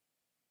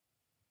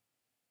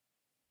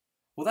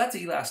 Well, that's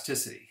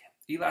elasticity.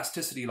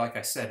 Elasticity, like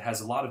I said,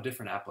 has a lot of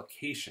different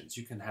applications.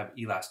 You can have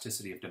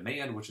elasticity of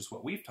demand, which is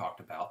what we've talked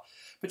about,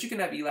 but you can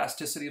have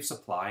elasticity of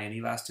supply and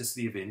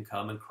elasticity of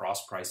income and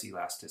cross-price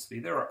elasticity.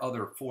 There are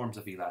other forms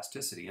of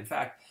elasticity. In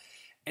fact,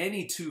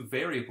 any two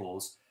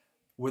variables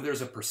where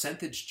there's a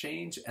percentage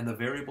change and the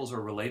variables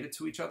are related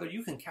to each other,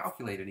 you can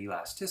calculate an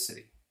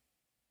elasticity.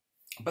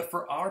 But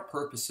for our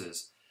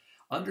purposes,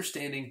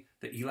 understanding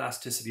the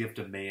elasticity of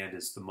demand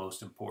is the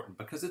most important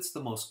because it's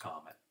the most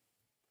common.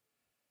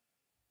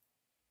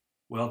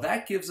 Well,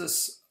 that gives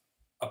us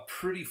a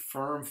pretty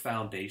firm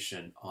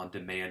foundation on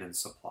demand and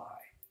supply.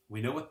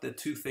 We know what the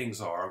two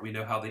things are. We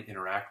know how they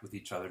interact with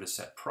each other to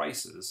set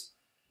prices.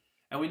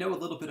 And we know a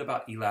little bit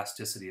about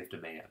elasticity of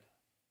demand.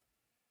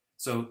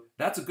 So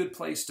that's a good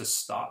place to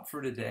stop for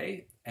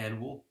today.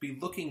 And we'll be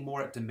looking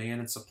more at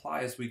demand and supply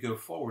as we go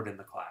forward in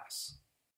the class.